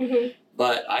anybody. Mm-hmm.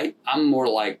 But I'm more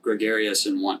like gregarious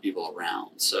and want people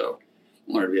around. So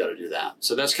I wanted to be able to do that.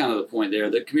 So that's kind of the point there.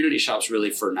 The community shop's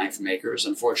really for knife makers.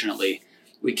 Unfortunately,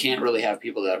 we can't really have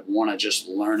people that want to just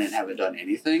learn and haven't done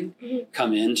anything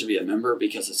come in to be a member,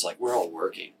 because it's like we're all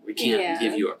working. We can't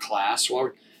give you a class.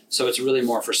 So it's really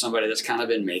more for somebody that's kind of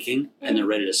been making and they're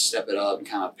ready to step it up and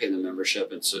kind of pay the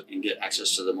membership and get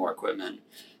access to the more equipment,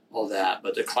 all that.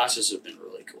 But the classes have been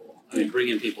really cool. I mean,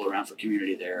 bringing people around for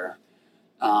community there.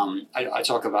 I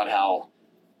talk about how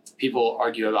people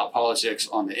argue about politics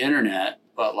on the internet,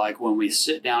 but like when we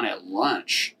sit down at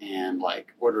lunch and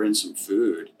like order in some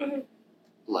food,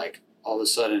 like all of a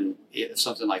sudden, if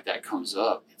something like that comes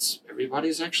up,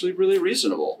 everybody's actually really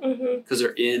reasonable because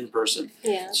they're in person.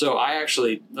 Yeah. So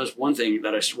that's one thing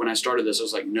that when I started this, I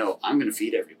was like, no, I'm going to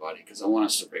feed everybody because I want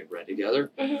us to break bread together.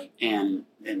 And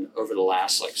over the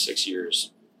last like 6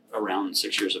 years, around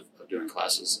 6 years of doing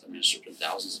classes, I ministered to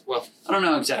thousands. Well, I don't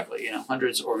know exactly,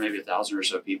 hundreds or maybe 1,000 or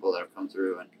so people that have come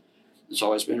through, and it's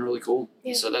always been really cool.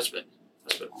 Yeah. So that's been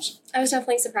awesome. I was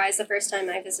definitely surprised the first time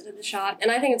I visited the shop, and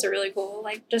I think it's a really cool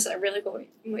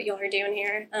what y'all are doing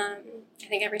here. I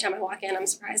think every time I walk in, I'm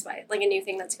surprised by like a new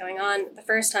thing that's going on. The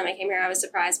first time I came here, I was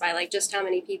surprised by like just how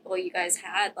many people you guys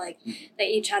had. Like they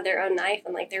each had their own knife,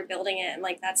 and like they're building it, and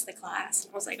like that's the class.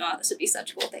 And I was like, oh, this would be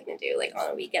such a cool thing to do, like on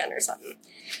a weekend or something.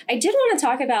 I did want to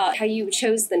talk about how you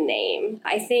chose the name.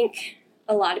 I think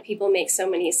a lot of people make so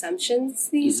many assumptions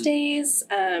these days,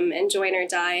 and join or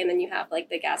die, and then you have like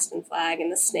the Gaston flag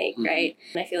and the snake, right?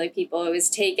 And I feel like people always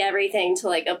take everything to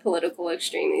like a political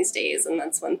extreme these days, and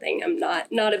that's one thing I'm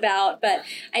not about, but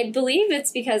I believe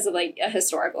it's because of like a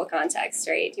historical context,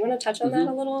 right? Do you want to touch on that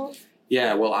a little?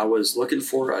 Yeah, well, I was looking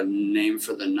for a name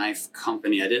for the knife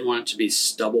company. I didn't want it to be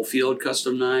Stubblefield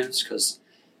Custom Knives because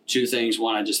two things.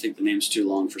 One, I just think the name's too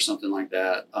long for something like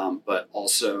that, but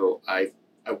also I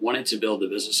wanted to build the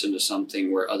business into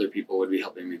something where other people would be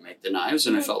helping me make the knives,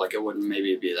 and I felt like it wouldn't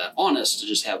maybe be that honest to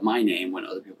just have my name when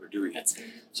other people are doing it.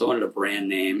 So I wanted a brand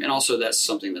name, and also that's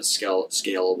something that's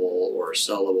scalable or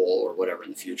sellable or whatever in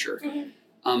the future.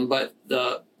 But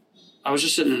I was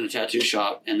just sitting in a tattoo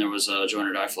shop, and there was a join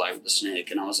or die flag with the snake,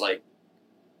 and I was like,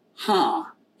 I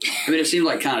mean, it seemed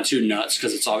like kind of too nuts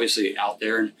because it's obviously out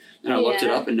there. And I looked it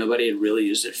up, and nobody had really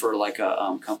used it for like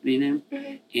a company name.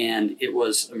 And it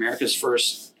was America's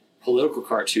first political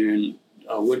cartoon,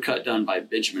 a woodcut done by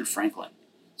Benjamin Franklin,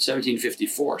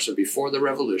 1754. So before the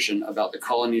Revolution, about the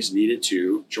colonies needed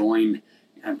to join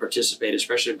and participate,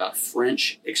 especially about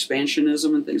French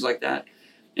expansionism and things like that.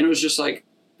 And it was just like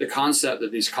the concept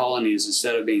that these colonies,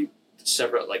 instead of being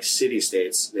separate like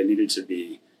city-states, they needed to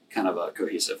be kind of a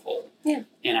cohesive whole. Yeah.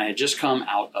 And I had just come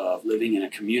out of living in a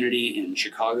community in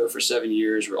Chicago for 7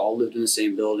 years. We all lived in the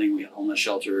same building. We had homeless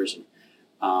shelters and,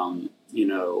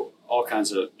 all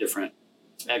kinds of different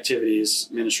activities,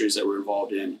 ministries that we're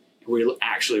involved in. We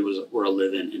actually were a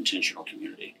live-in intentional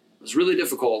community. It was really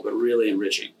difficult, but really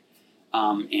enriching.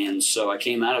 And so I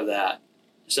came out of that.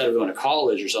 Instead of going to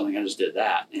college or something, I just did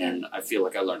that. And I feel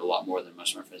like I learned a lot more than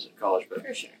most of my friends at college. But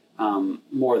for sure.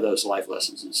 More of those life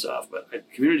lessons and stuff. But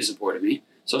community supported me.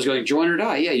 So I was going, join or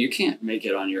die. Yeah, you can't make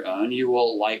it on your own. You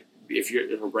will, like,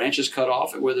 if a branch is cut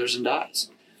off, it withers and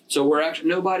dies. So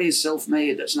nobody's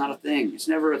self-made. That's not a thing. It's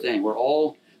never a thing. We're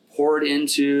all poured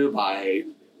into by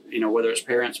whether it's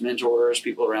parents, mentors,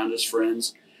 people around us,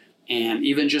 friends, and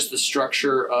even just the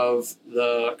structure of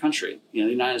the country, the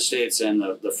United States, and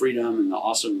the freedom and the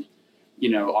awesome,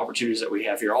 opportunities that we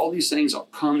have here. All these things all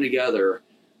come together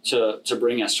to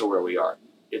bring us to where we are.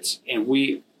 And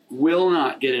we will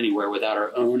not get anywhere without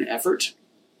our own effort,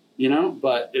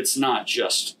 but it's not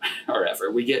just our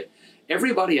effort. We get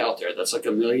everybody out there that's like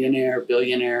a millionaire,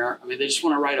 billionaire. I mean, they just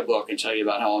want to write a book and tell you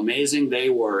about how amazing they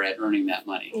were at earning that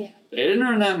money. Yeah. They didn't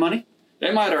earn that money.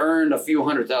 They might have earned a few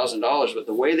 $100,000, but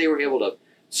the way they were able to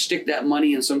stick that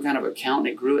money in some kind of account, and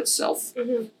it grew itself.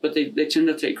 Mm-hmm. But they tend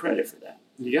to take credit for that.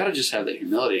 You got to just have that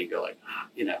humility and go like,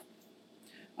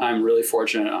 I'm really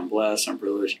fortunate. I'm blessed. I'm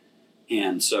privileged.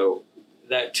 And so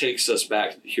that takes us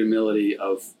back to the humility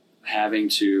of having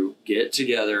to get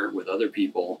together with other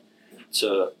people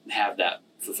to have that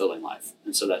fulfilling life.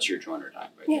 And so that's your join or die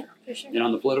right there. For sure. And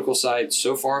on the political side,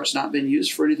 so far it's not been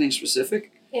used for anything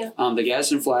specific. Yeah. The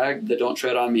Gadsden flag, the Don't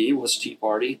Tread on Me, was Tea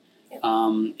Party. Yeah.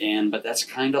 But that's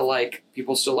kind of like,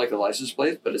 people still like the license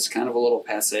plate, but it's kind of a little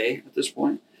passé at this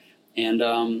point.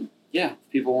 And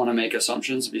people want to make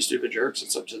assumptions and be stupid jerks.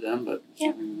 It's up to them, but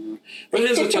it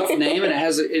is a tough name, and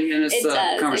it's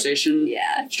a conversation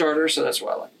starter, so that's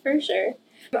why I like it. For sure.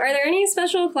 Are there any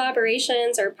special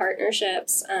collaborations or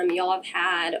partnerships y'all have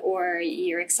had or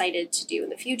you're excited to do in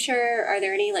the future? Are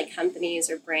there any companies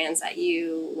or brands that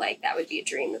you like that would be a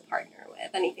dream to partner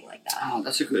with? Anything like that? Oh,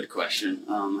 that's a good question.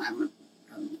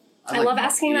 I love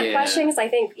asking that question because I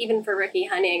think even for rookie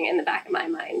hunting, in the back of my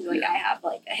mind, I have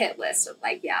a hit list of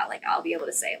I'll be able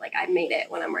to say I made it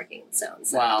when I'm working with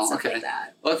so-and-so. Wow, stuff okay. Like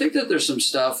that. Well, I think that there's some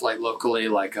stuff locally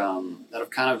that have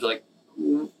kind of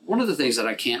one of the things that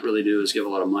I can't really do is give a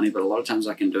lot of money, but a lot of times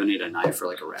I can donate a knife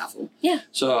for a raffle. Yeah.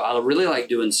 So I really like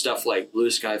doing stuff like Blue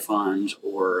Sky Fund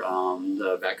or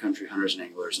the Backcountry Hunters and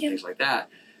Anglers and things like that.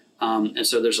 And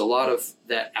so there's a lot of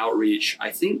that outreach.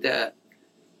 I think that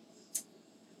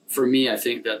for me,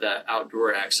 that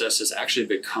outdoor access has actually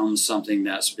become something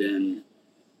that's been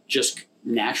just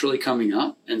naturally coming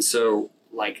up. And so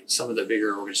some of the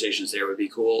bigger organizations there would be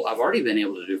cool. I've already been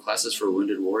able to do classes for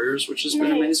Wounded Warriors, which has been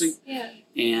amazing. Yeah.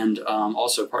 And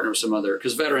also partner with some other,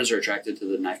 because veterans are attracted to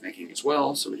the knife making as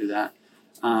well, so we do that.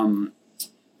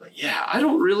 But yeah, I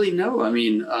don't really know. I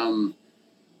mean,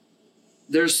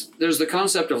 there's the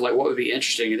concept of what would be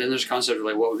interesting, and then there's the concept of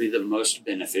what would be the most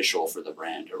beneficial for the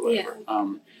brand or whatever.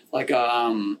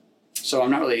 Yeah. So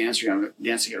I'm not really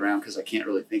dancing it around because I can't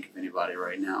really think of anybody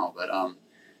right now, but I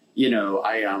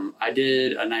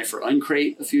did a knife for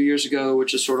Uncrate a few years ago,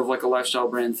 which is sort of a lifestyle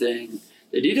brand thing.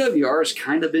 The DWR has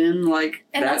kind of been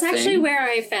and that's actually where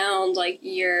I found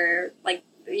your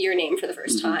name for the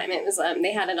first time. It was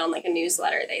they had it on a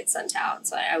newsletter they had sent out,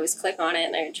 so I always click on it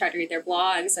and I would try to read their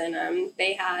blogs, and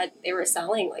they were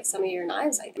selling some of your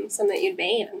knives, I think, some that you'd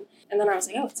made, and then I was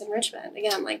oh, it's in Richmond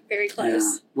again, very close.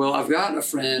 Yeah. Well, I've got a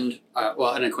friend,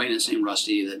 an acquaintance named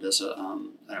Rusty that does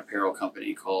an apparel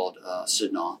company called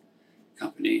Sidnaw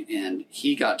Company, and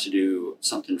he got to do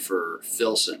something for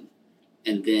Filson.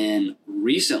 And then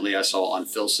recently I saw on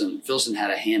Filson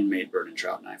had a handmade bird and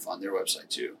trout knife on their website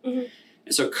too. Mm-hmm.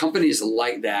 And so companies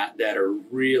like that are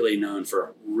really known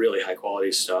for really high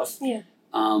quality stuff. Yeah.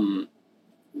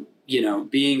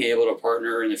 Being able to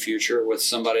partner in the future with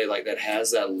somebody that has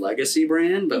that legacy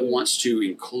brand, but wants to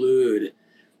include,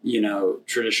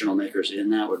 traditional makers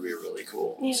in that would be really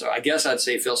cool. Yeah. So I guess I'd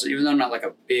say Filson, even though I'm not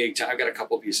a big time, I've got a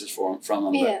couple pieces from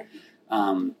them, but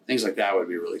things like that would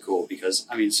be really cool because,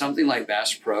 something like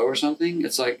Bass Pro or something,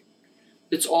 it's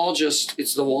it's all just,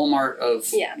 it's the Walmart of,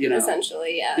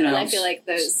 essentially, yeah. And I feel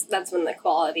that's when the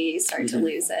quality start to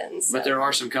loosen. So. But there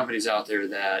are some companies out there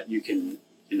that you can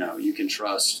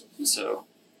trust. And so,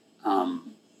 I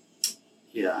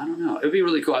don't know. It would be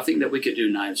really cool. I think that we could do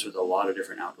knives with a lot of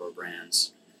different outdoor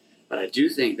brands. But I do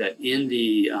think that in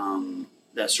the,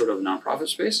 that sort of nonprofit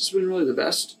space has been really the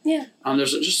best. Yeah.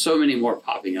 There's just so many more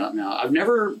popping up now. I've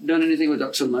never done anything with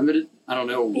Ducks Unlimited. I don't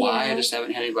know why. Yeah. I just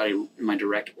haven't had anybody in my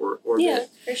direct orbit. Yeah,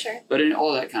 for sure. But in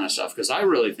all that kind of stuff, because I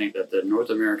really think that the North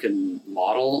American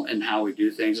model and how we do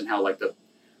things and how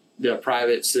the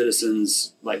private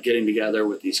citizens getting together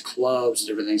with these clubs and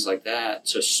different things like that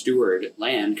to steward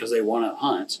land because they want to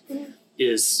hunt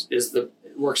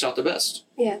works out the best.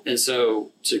 Yeah. And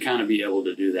so to kind of be able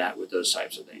to do that with those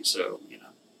types of things. So,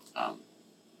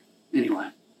 anyway.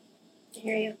 I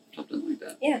hear you. Something like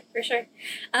that. Yeah, for sure.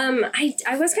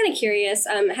 I was kind of curious.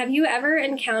 Have you ever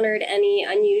encountered any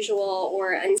unusual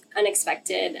or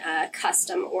unexpected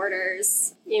custom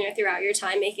orders, throughout your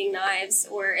time making knives?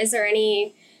 Or is there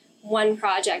any one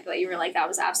project that you were that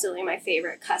was absolutely my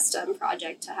favorite custom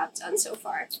project to have done so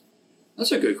far?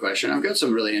 That's a good question. I've got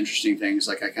some really interesting things.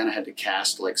 Like I kind of had to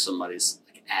cast like somebody's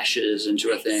like ashes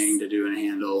into a thing to do a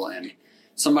handle, and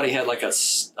somebody had like a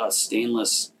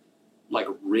stainless like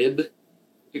rib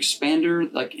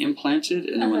expander like implanted,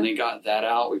 and then when they got that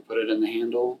out, we put it in the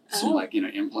handle. Some like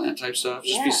implant type stuff.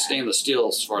 Just be stainless steel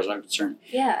as far as I'm concerned.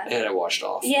 Yeah, they had it washed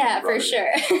off. Yeah, for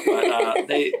sure.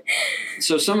 But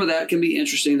so some of that can be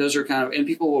interesting. Those are kind of, and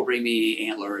people will bring me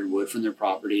antler and wood from their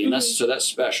property, and that's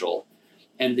special.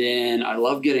 And then I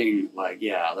love getting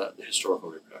the historical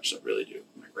reproduction. I really do.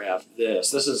 I'm gonna grab this.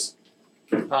 This is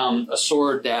a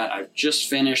sword that I've just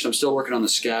finished. I'm still working on the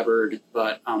scabbard,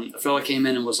 but a fella came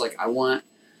in and was like, I want,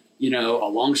 a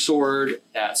long sword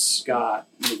that's got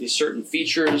these certain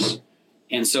features.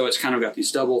 And so it's kind of got these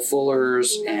double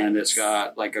fullers, and it's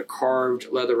got like a carved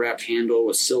leather wrapped handle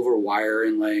with silver wire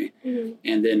inlay,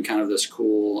 and then kind of this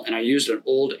cool. And I used an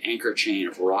old anchor chain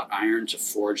of wrought iron to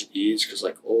forge these, because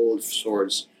like old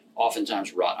swords,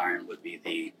 oftentimes wrought iron would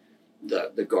be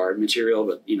the guard material,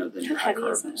 but then you have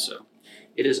carbon. So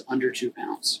it is under 2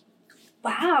 pounds.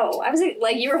 Wow. I was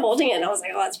like, you were holding it and I was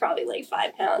like, oh, that's probably like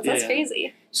 5 pounds. That's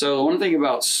crazy. So one thing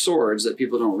about swords that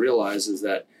people don't realize is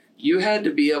that you had to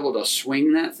be able to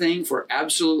swing that thing for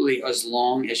absolutely as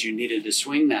long as you needed to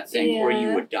swing that thing, or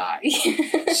you would die.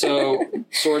 So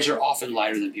swords are often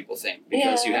lighter than people think,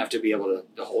 because you have to be able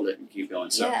to hold it and keep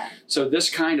going. So this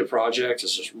kind of project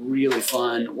is just really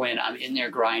fun when I'm in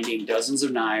there grinding dozens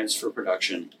of knives for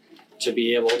production, to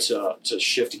be able to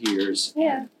shift gears.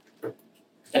 Yeah.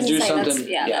 And do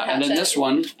something. And then this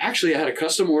one, actually I had a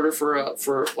custom order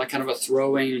for like kind of a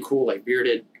throwing cool like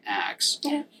bearded axe.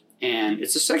 Yeah. And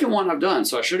it's the second one I've done,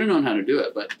 so I should have known how to do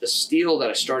it. But the steel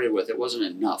that I started with, it wasn't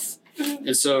enough.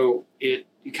 And so it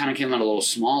kind of came out a little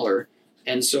smaller.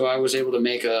 And so I was able to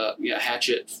make a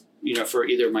hatchet, for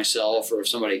either myself or if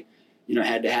somebody,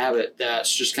 had to have it.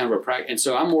 That's just kind of a practice. And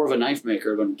so I'm more of a knife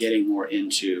maker, but I'm getting more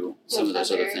into some of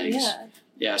those other things.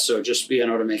 Yeah, so just being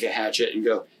able to make a hatchet and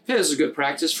go, hey, this is good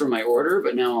practice for my order,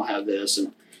 but now I'll have this.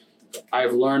 And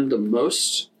I've learned the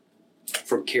most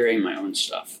from carrying my own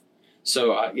stuff.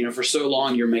 So, for so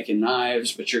long you're making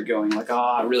knives, but you're going like,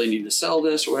 I really need to sell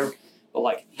this or whatever. But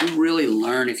like, you really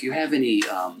learn if you have any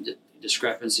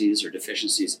discrepancies or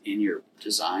deficiencies in your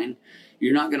design,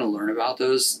 you're not going to learn about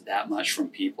those that much from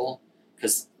people,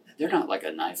 because they're not like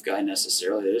a knife guy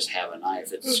necessarily. They just have a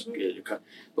knife. It's good.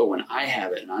 But when I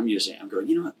have it and I'm using it, I'm going,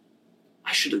 you know what?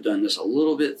 I should have done this a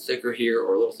little bit thicker here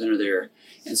or a little thinner there.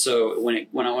 And so when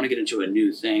I want to get into a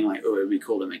new thing, like, it would be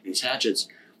cool to make these hatchets,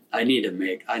 I need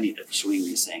to swing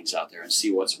these things out there and see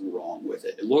what's wrong with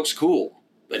it. It looks cool,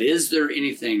 but is there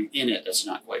anything in it that's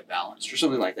not quite balanced or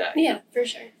something like that? Yeah, for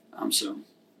sure. So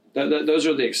those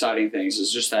are the exciting things,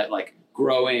 is just that like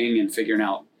growing and figuring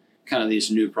out kind of these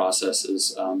new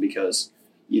processes, because,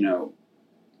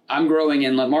 I'm growing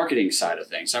in the marketing side of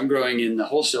things. I'm growing in the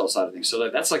wholesale side of things. So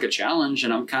that's like a challenge,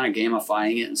 and I'm kind of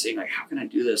gamifying it and seeing like, how can I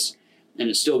do this and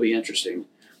it still be interesting?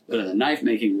 But in the knife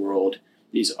making world,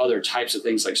 these other types of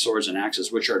things like swords and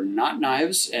axes, which are not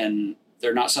knives, and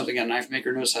they're not something a knife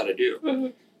maker knows how to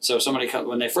do. So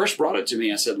when they first brought it to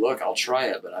me, I said, look, I'll try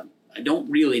it, but I don't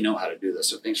really know how to do this.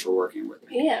 So thanks for working with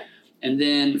me. Yeah. And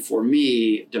then for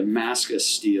me, Damascus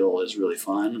steel is really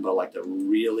fun, but like the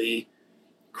really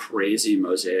crazy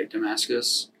mosaic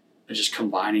Damascus, and just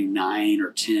combining 9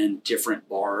 or 10 different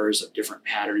bars of different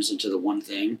patterns into the one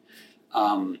thing,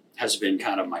 has been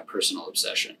kind of my personal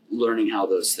obsession. Learning how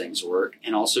those things work,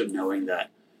 and also knowing that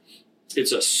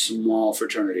it's a small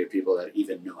fraternity of people that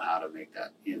even know how to make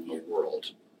that in the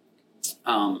world.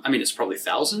 It's probably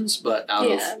thousands, but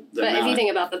if you think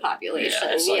about the population,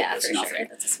 for sure,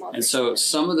 that's a small. And so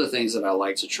some of the things that I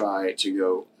like to try to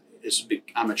go is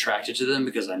I'm attracted to them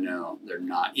because I know they're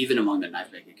not, even among the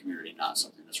knife making community, not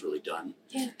something that's really done.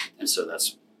 Yeah. And so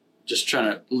that's just trying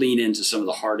to lean into some of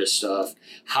the hardest stuff,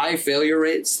 high failure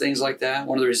rates, things like that.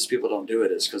 One of the reasons people don't do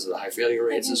it is because of the high failure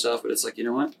rates and stuff. But it's like, you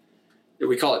know what?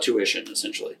 We call it tuition,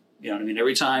 essentially. You know what I mean?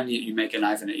 Every time you make a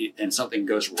knife and something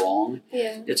goes wrong,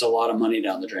 it's a lot of money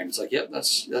down the drain. It's like, yep,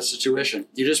 that's the tuition.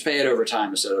 You just pay it over time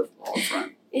instead of all up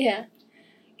front. Yeah.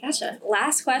 Gotcha.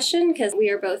 Last question, because we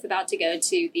are both about to go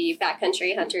to the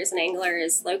Backcountry Hunters and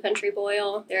Anglers Low Country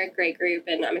Boil. They're a great group,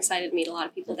 and I'm excited to meet a lot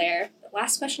of people there. The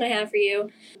last question I have for you,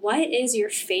 what is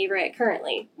your favorite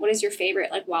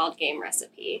wild game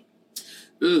recipe?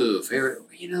 Ooh, favorite.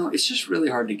 It's just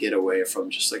really hard to get away from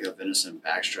just like a venison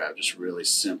backstrap, just really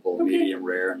simple, medium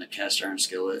rare in the cast iron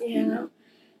skillet,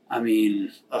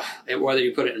 whether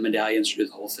you put it in medallions or do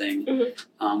the whole thing.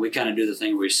 We kind of do the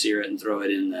thing where we sear it and throw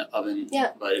it in the oven,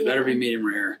 but it better be medium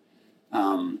rare.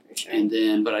 Sure. And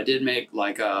then, but I did make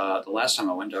the last time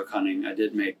I went duck hunting, I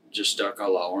did make just duck a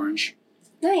la orange.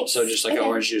 Nice. So just like an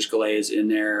orange juice glaze in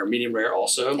there, medium rare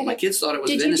also. Okay. My kids thought it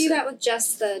was venison. Did you do that with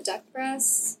just the duck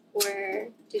breasts, or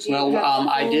did you? Well,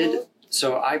 I did.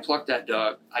 So I plucked that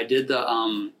duck. I did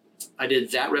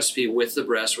that recipe with the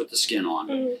breast with the skin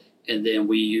on, and then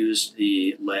we used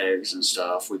the legs and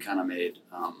stuff. We kind of made,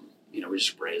 we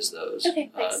just braised those at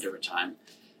a different time.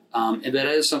 And that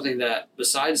is something that,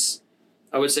 besides,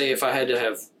 I would say if I had to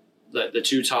have the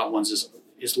two top ones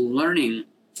is learning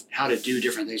how to do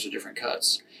different things with different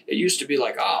cuts. It used to be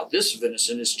like, this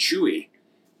venison is chewy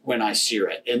when I sear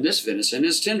it, and this venison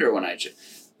is tender when I chew.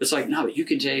 It's like, no, but you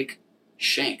can take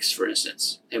shanks, for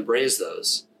instance, and braise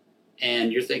those.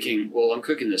 And you're thinking, well, I'm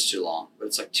cooking this too long, but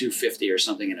it's like 250 or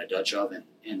something in a Dutch oven.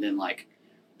 And then like,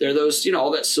 there are those,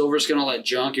 all that silver skin, all that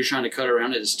junk you're trying to cut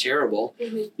around it is terrible.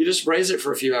 Mm-hmm. You just braise it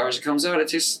for a few hours. It comes out.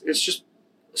 It's just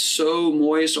so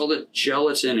moist. All the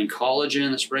gelatin and collagen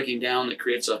that's breaking down that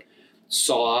creates a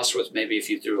sauce with maybe if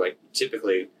you threw like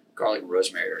typically garlic and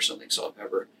rosemary or something, salt,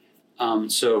 pepper.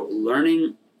 So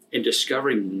learning and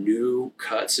discovering new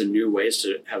cuts and new ways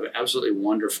to have absolutely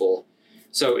wonderful.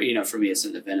 So, for me, it's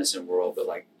in the venison world, but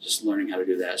like just learning how to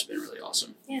do that has been really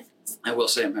awesome. Yeah. I will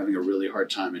say I'm having a really hard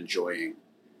time enjoying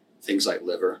things like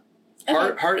liver.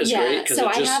 Heart is great. So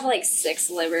I have like 6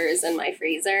 livers in my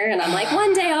freezer, and I'm like,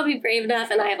 one day I'll be brave enough,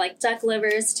 and I have like duck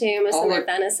livers too, most of them are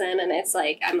venison, and it's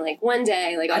like, I'm like, one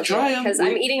day, like I'll try them. Because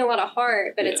I'm eating a lot of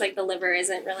heart, but it's like the liver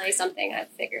isn't really something I've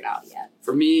figured out yet.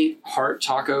 For me, heart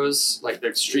tacos, like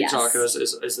the street tacos,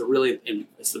 is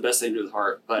it's the best thing to do with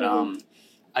heart. But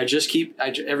I just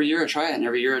every year I try it, and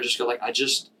every year I just go like, I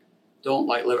just don't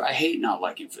like liver. I hate not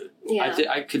liking food. Yeah.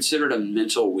 I consider it a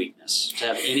mental weakness to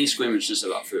have any squeamishness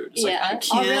about food. It's like, I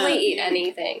can't. I'll really eat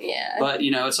anything, But,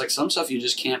 it's like some stuff you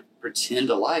just can't pretend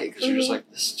to like because you're just like,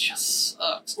 this just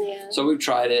sucks. Yeah. So we've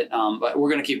tried it, but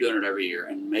we're going to keep doing it every year.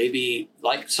 And maybe,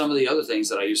 like some of the other things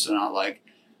that I used to not like,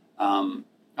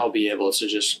 I'll be able to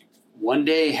just one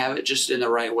day have it just in the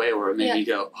right way where it made me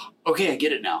go, okay, I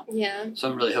get it now. Yeah. So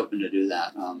I'm really hoping to do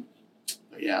that.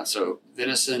 So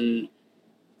venison...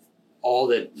 all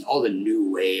the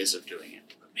new ways of doing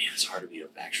it. But man, it's hard to be a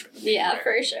backstrap. Yeah,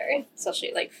 for sure.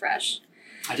 Especially like fresh.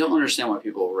 I don't understand why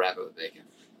people wrap it with bacon.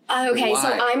 Okay, so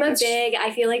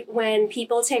I feel like when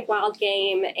people take wild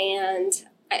game, and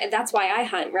that's why I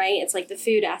hunt, right? It's like the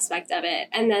food aspect of it.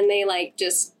 And then they like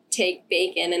just take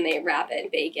bacon and they wrap it in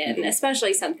bacon,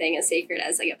 especially something as sacred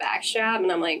as like a backstrap.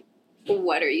 And I'm like,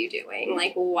 what are you doing?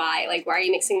 Like, why? Like, why are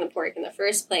you mixing the pork in the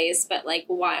first place? But, like,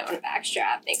 why on a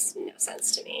backstrap makes no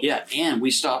sense to me. Yeah, and we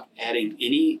stopped adding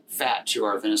any fat to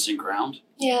our venison ground.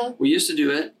 Yeah. We used to do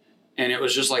it, and it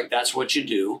was just like, that's what you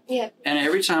do. Yeah. And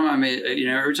every time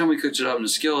every time we cooked it up in the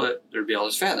skillet, there'd be all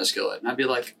this fat in the skillet. And I'd be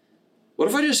like, what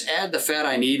if I just add the fat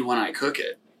I need when I cook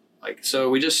it? Like, so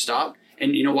we just stopped.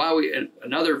 And,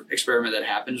 another experiment that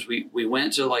happens, we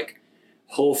went to, like,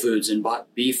 Whole Foods and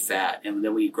bought beef fat, and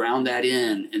then we ground that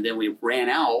in, and then we ran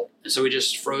out, and so we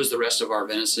just froze the rest of our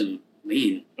venison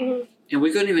lean, and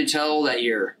we couldn't even tell that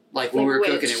year, like when we were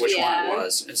cooking it, which one it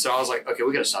was. And so I was like, okay,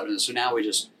 we got to stop doing this. So now we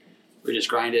just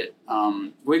grind it.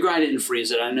 We grind it and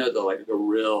freeze it. I know the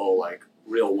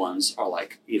real ones are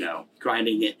like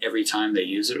grinding it every time they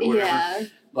use it or whatever. Yeah.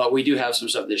 But we do have some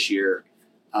stuff this year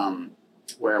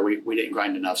where we didn't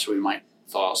grind enough, so we might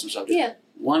thaw out some stuff. Yeah.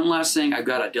 One last thing, I've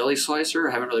got a deli slicer.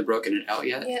 I haven't really broken it out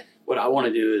yet. Yeah. What I want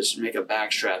to do is make a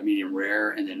backstrap medium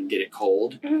rare and then get it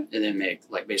cold and then make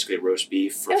like basically roast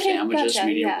beef for sandwiches. Gotcha,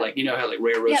 medium, like how like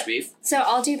rare roast beef. So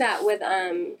I'll do that with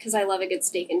because I love a good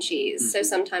steak and cheese. So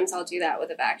sometimes I'll do that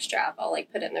with a backstrap. I'll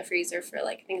like put it in the freezer for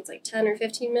like I think it's like 10 or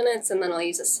 15 minutes, and then I'll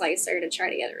use a slicer to try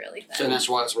to get it really thin. So that's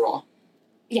why it's raw.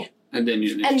 Yeah. And then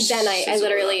I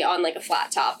literally on like a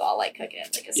flat top I'll like cook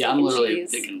it like a steak I'm literally and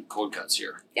cheese. thinking cold cuts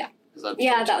here. Yeah. That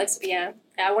looks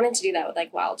I wanted to do that with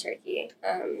like wild turkey.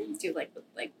 Do like with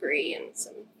like brie and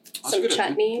some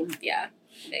chutney. Yeah.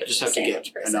 I just have to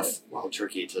get enough wild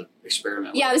turkey to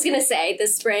experiment with. Yeah, I was gonna say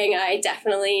this spring I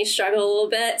definitely struggle a little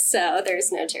bit, so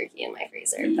there's no turkey in my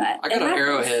freezer. But I got an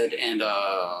arrowhead and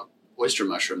oyster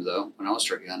mushroom though when I was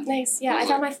turkey hunting. Nice. Yeah, I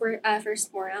found my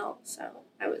first morel, so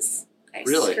I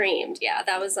screamed. Yeah,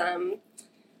 that was on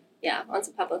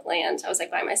some public land. I was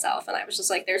like by myself, and I was just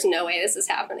like, "There's no way this is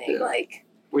happening." Yeah. Like,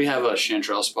 we have a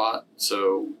chanterelle spot,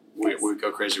 so we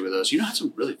go crazy with those. I had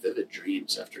some really vivid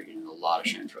dreams after eating a lot of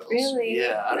chanterelles. Really?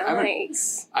 Yeah.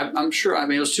 Nice. I'm sure. I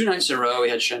mean, it was 2 nights in a row. We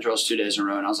had chanterelles 2 days in a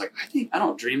row, and I was like, I think I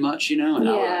don't dream much, And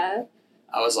I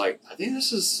was like, I think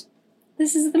this is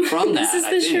This is the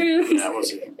truth. That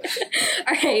was it.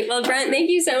 All right. Well, Brent, thank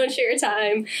you so much for your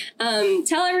time.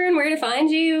 Tell everyone where to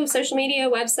find you, social media,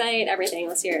 website, everything.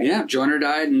 Let's hear it. Yeah,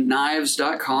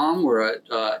 joinordieKnives.com. We're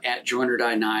at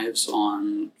joinordie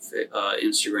on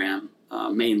Instagram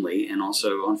mainly, and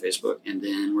also on Facebook. And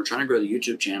then we're trying to grow the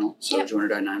YouTube channel. So Join or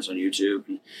Die Knives on YouTube.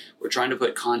 And we're trying to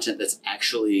put content that's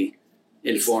actually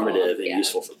informative and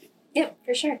useful for people. Yep,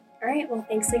 for sure. All right. Well,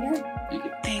 thanks again. Thank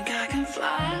you. Think I can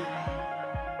fly.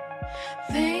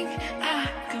 Think I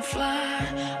can fly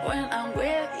when I'm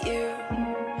with you.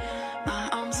 My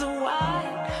arms are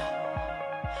wide,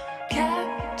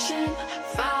 catching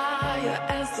fire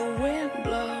as the wind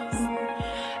blows.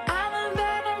 I know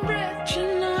that I'm rich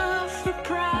enough for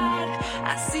pride.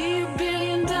 I see you.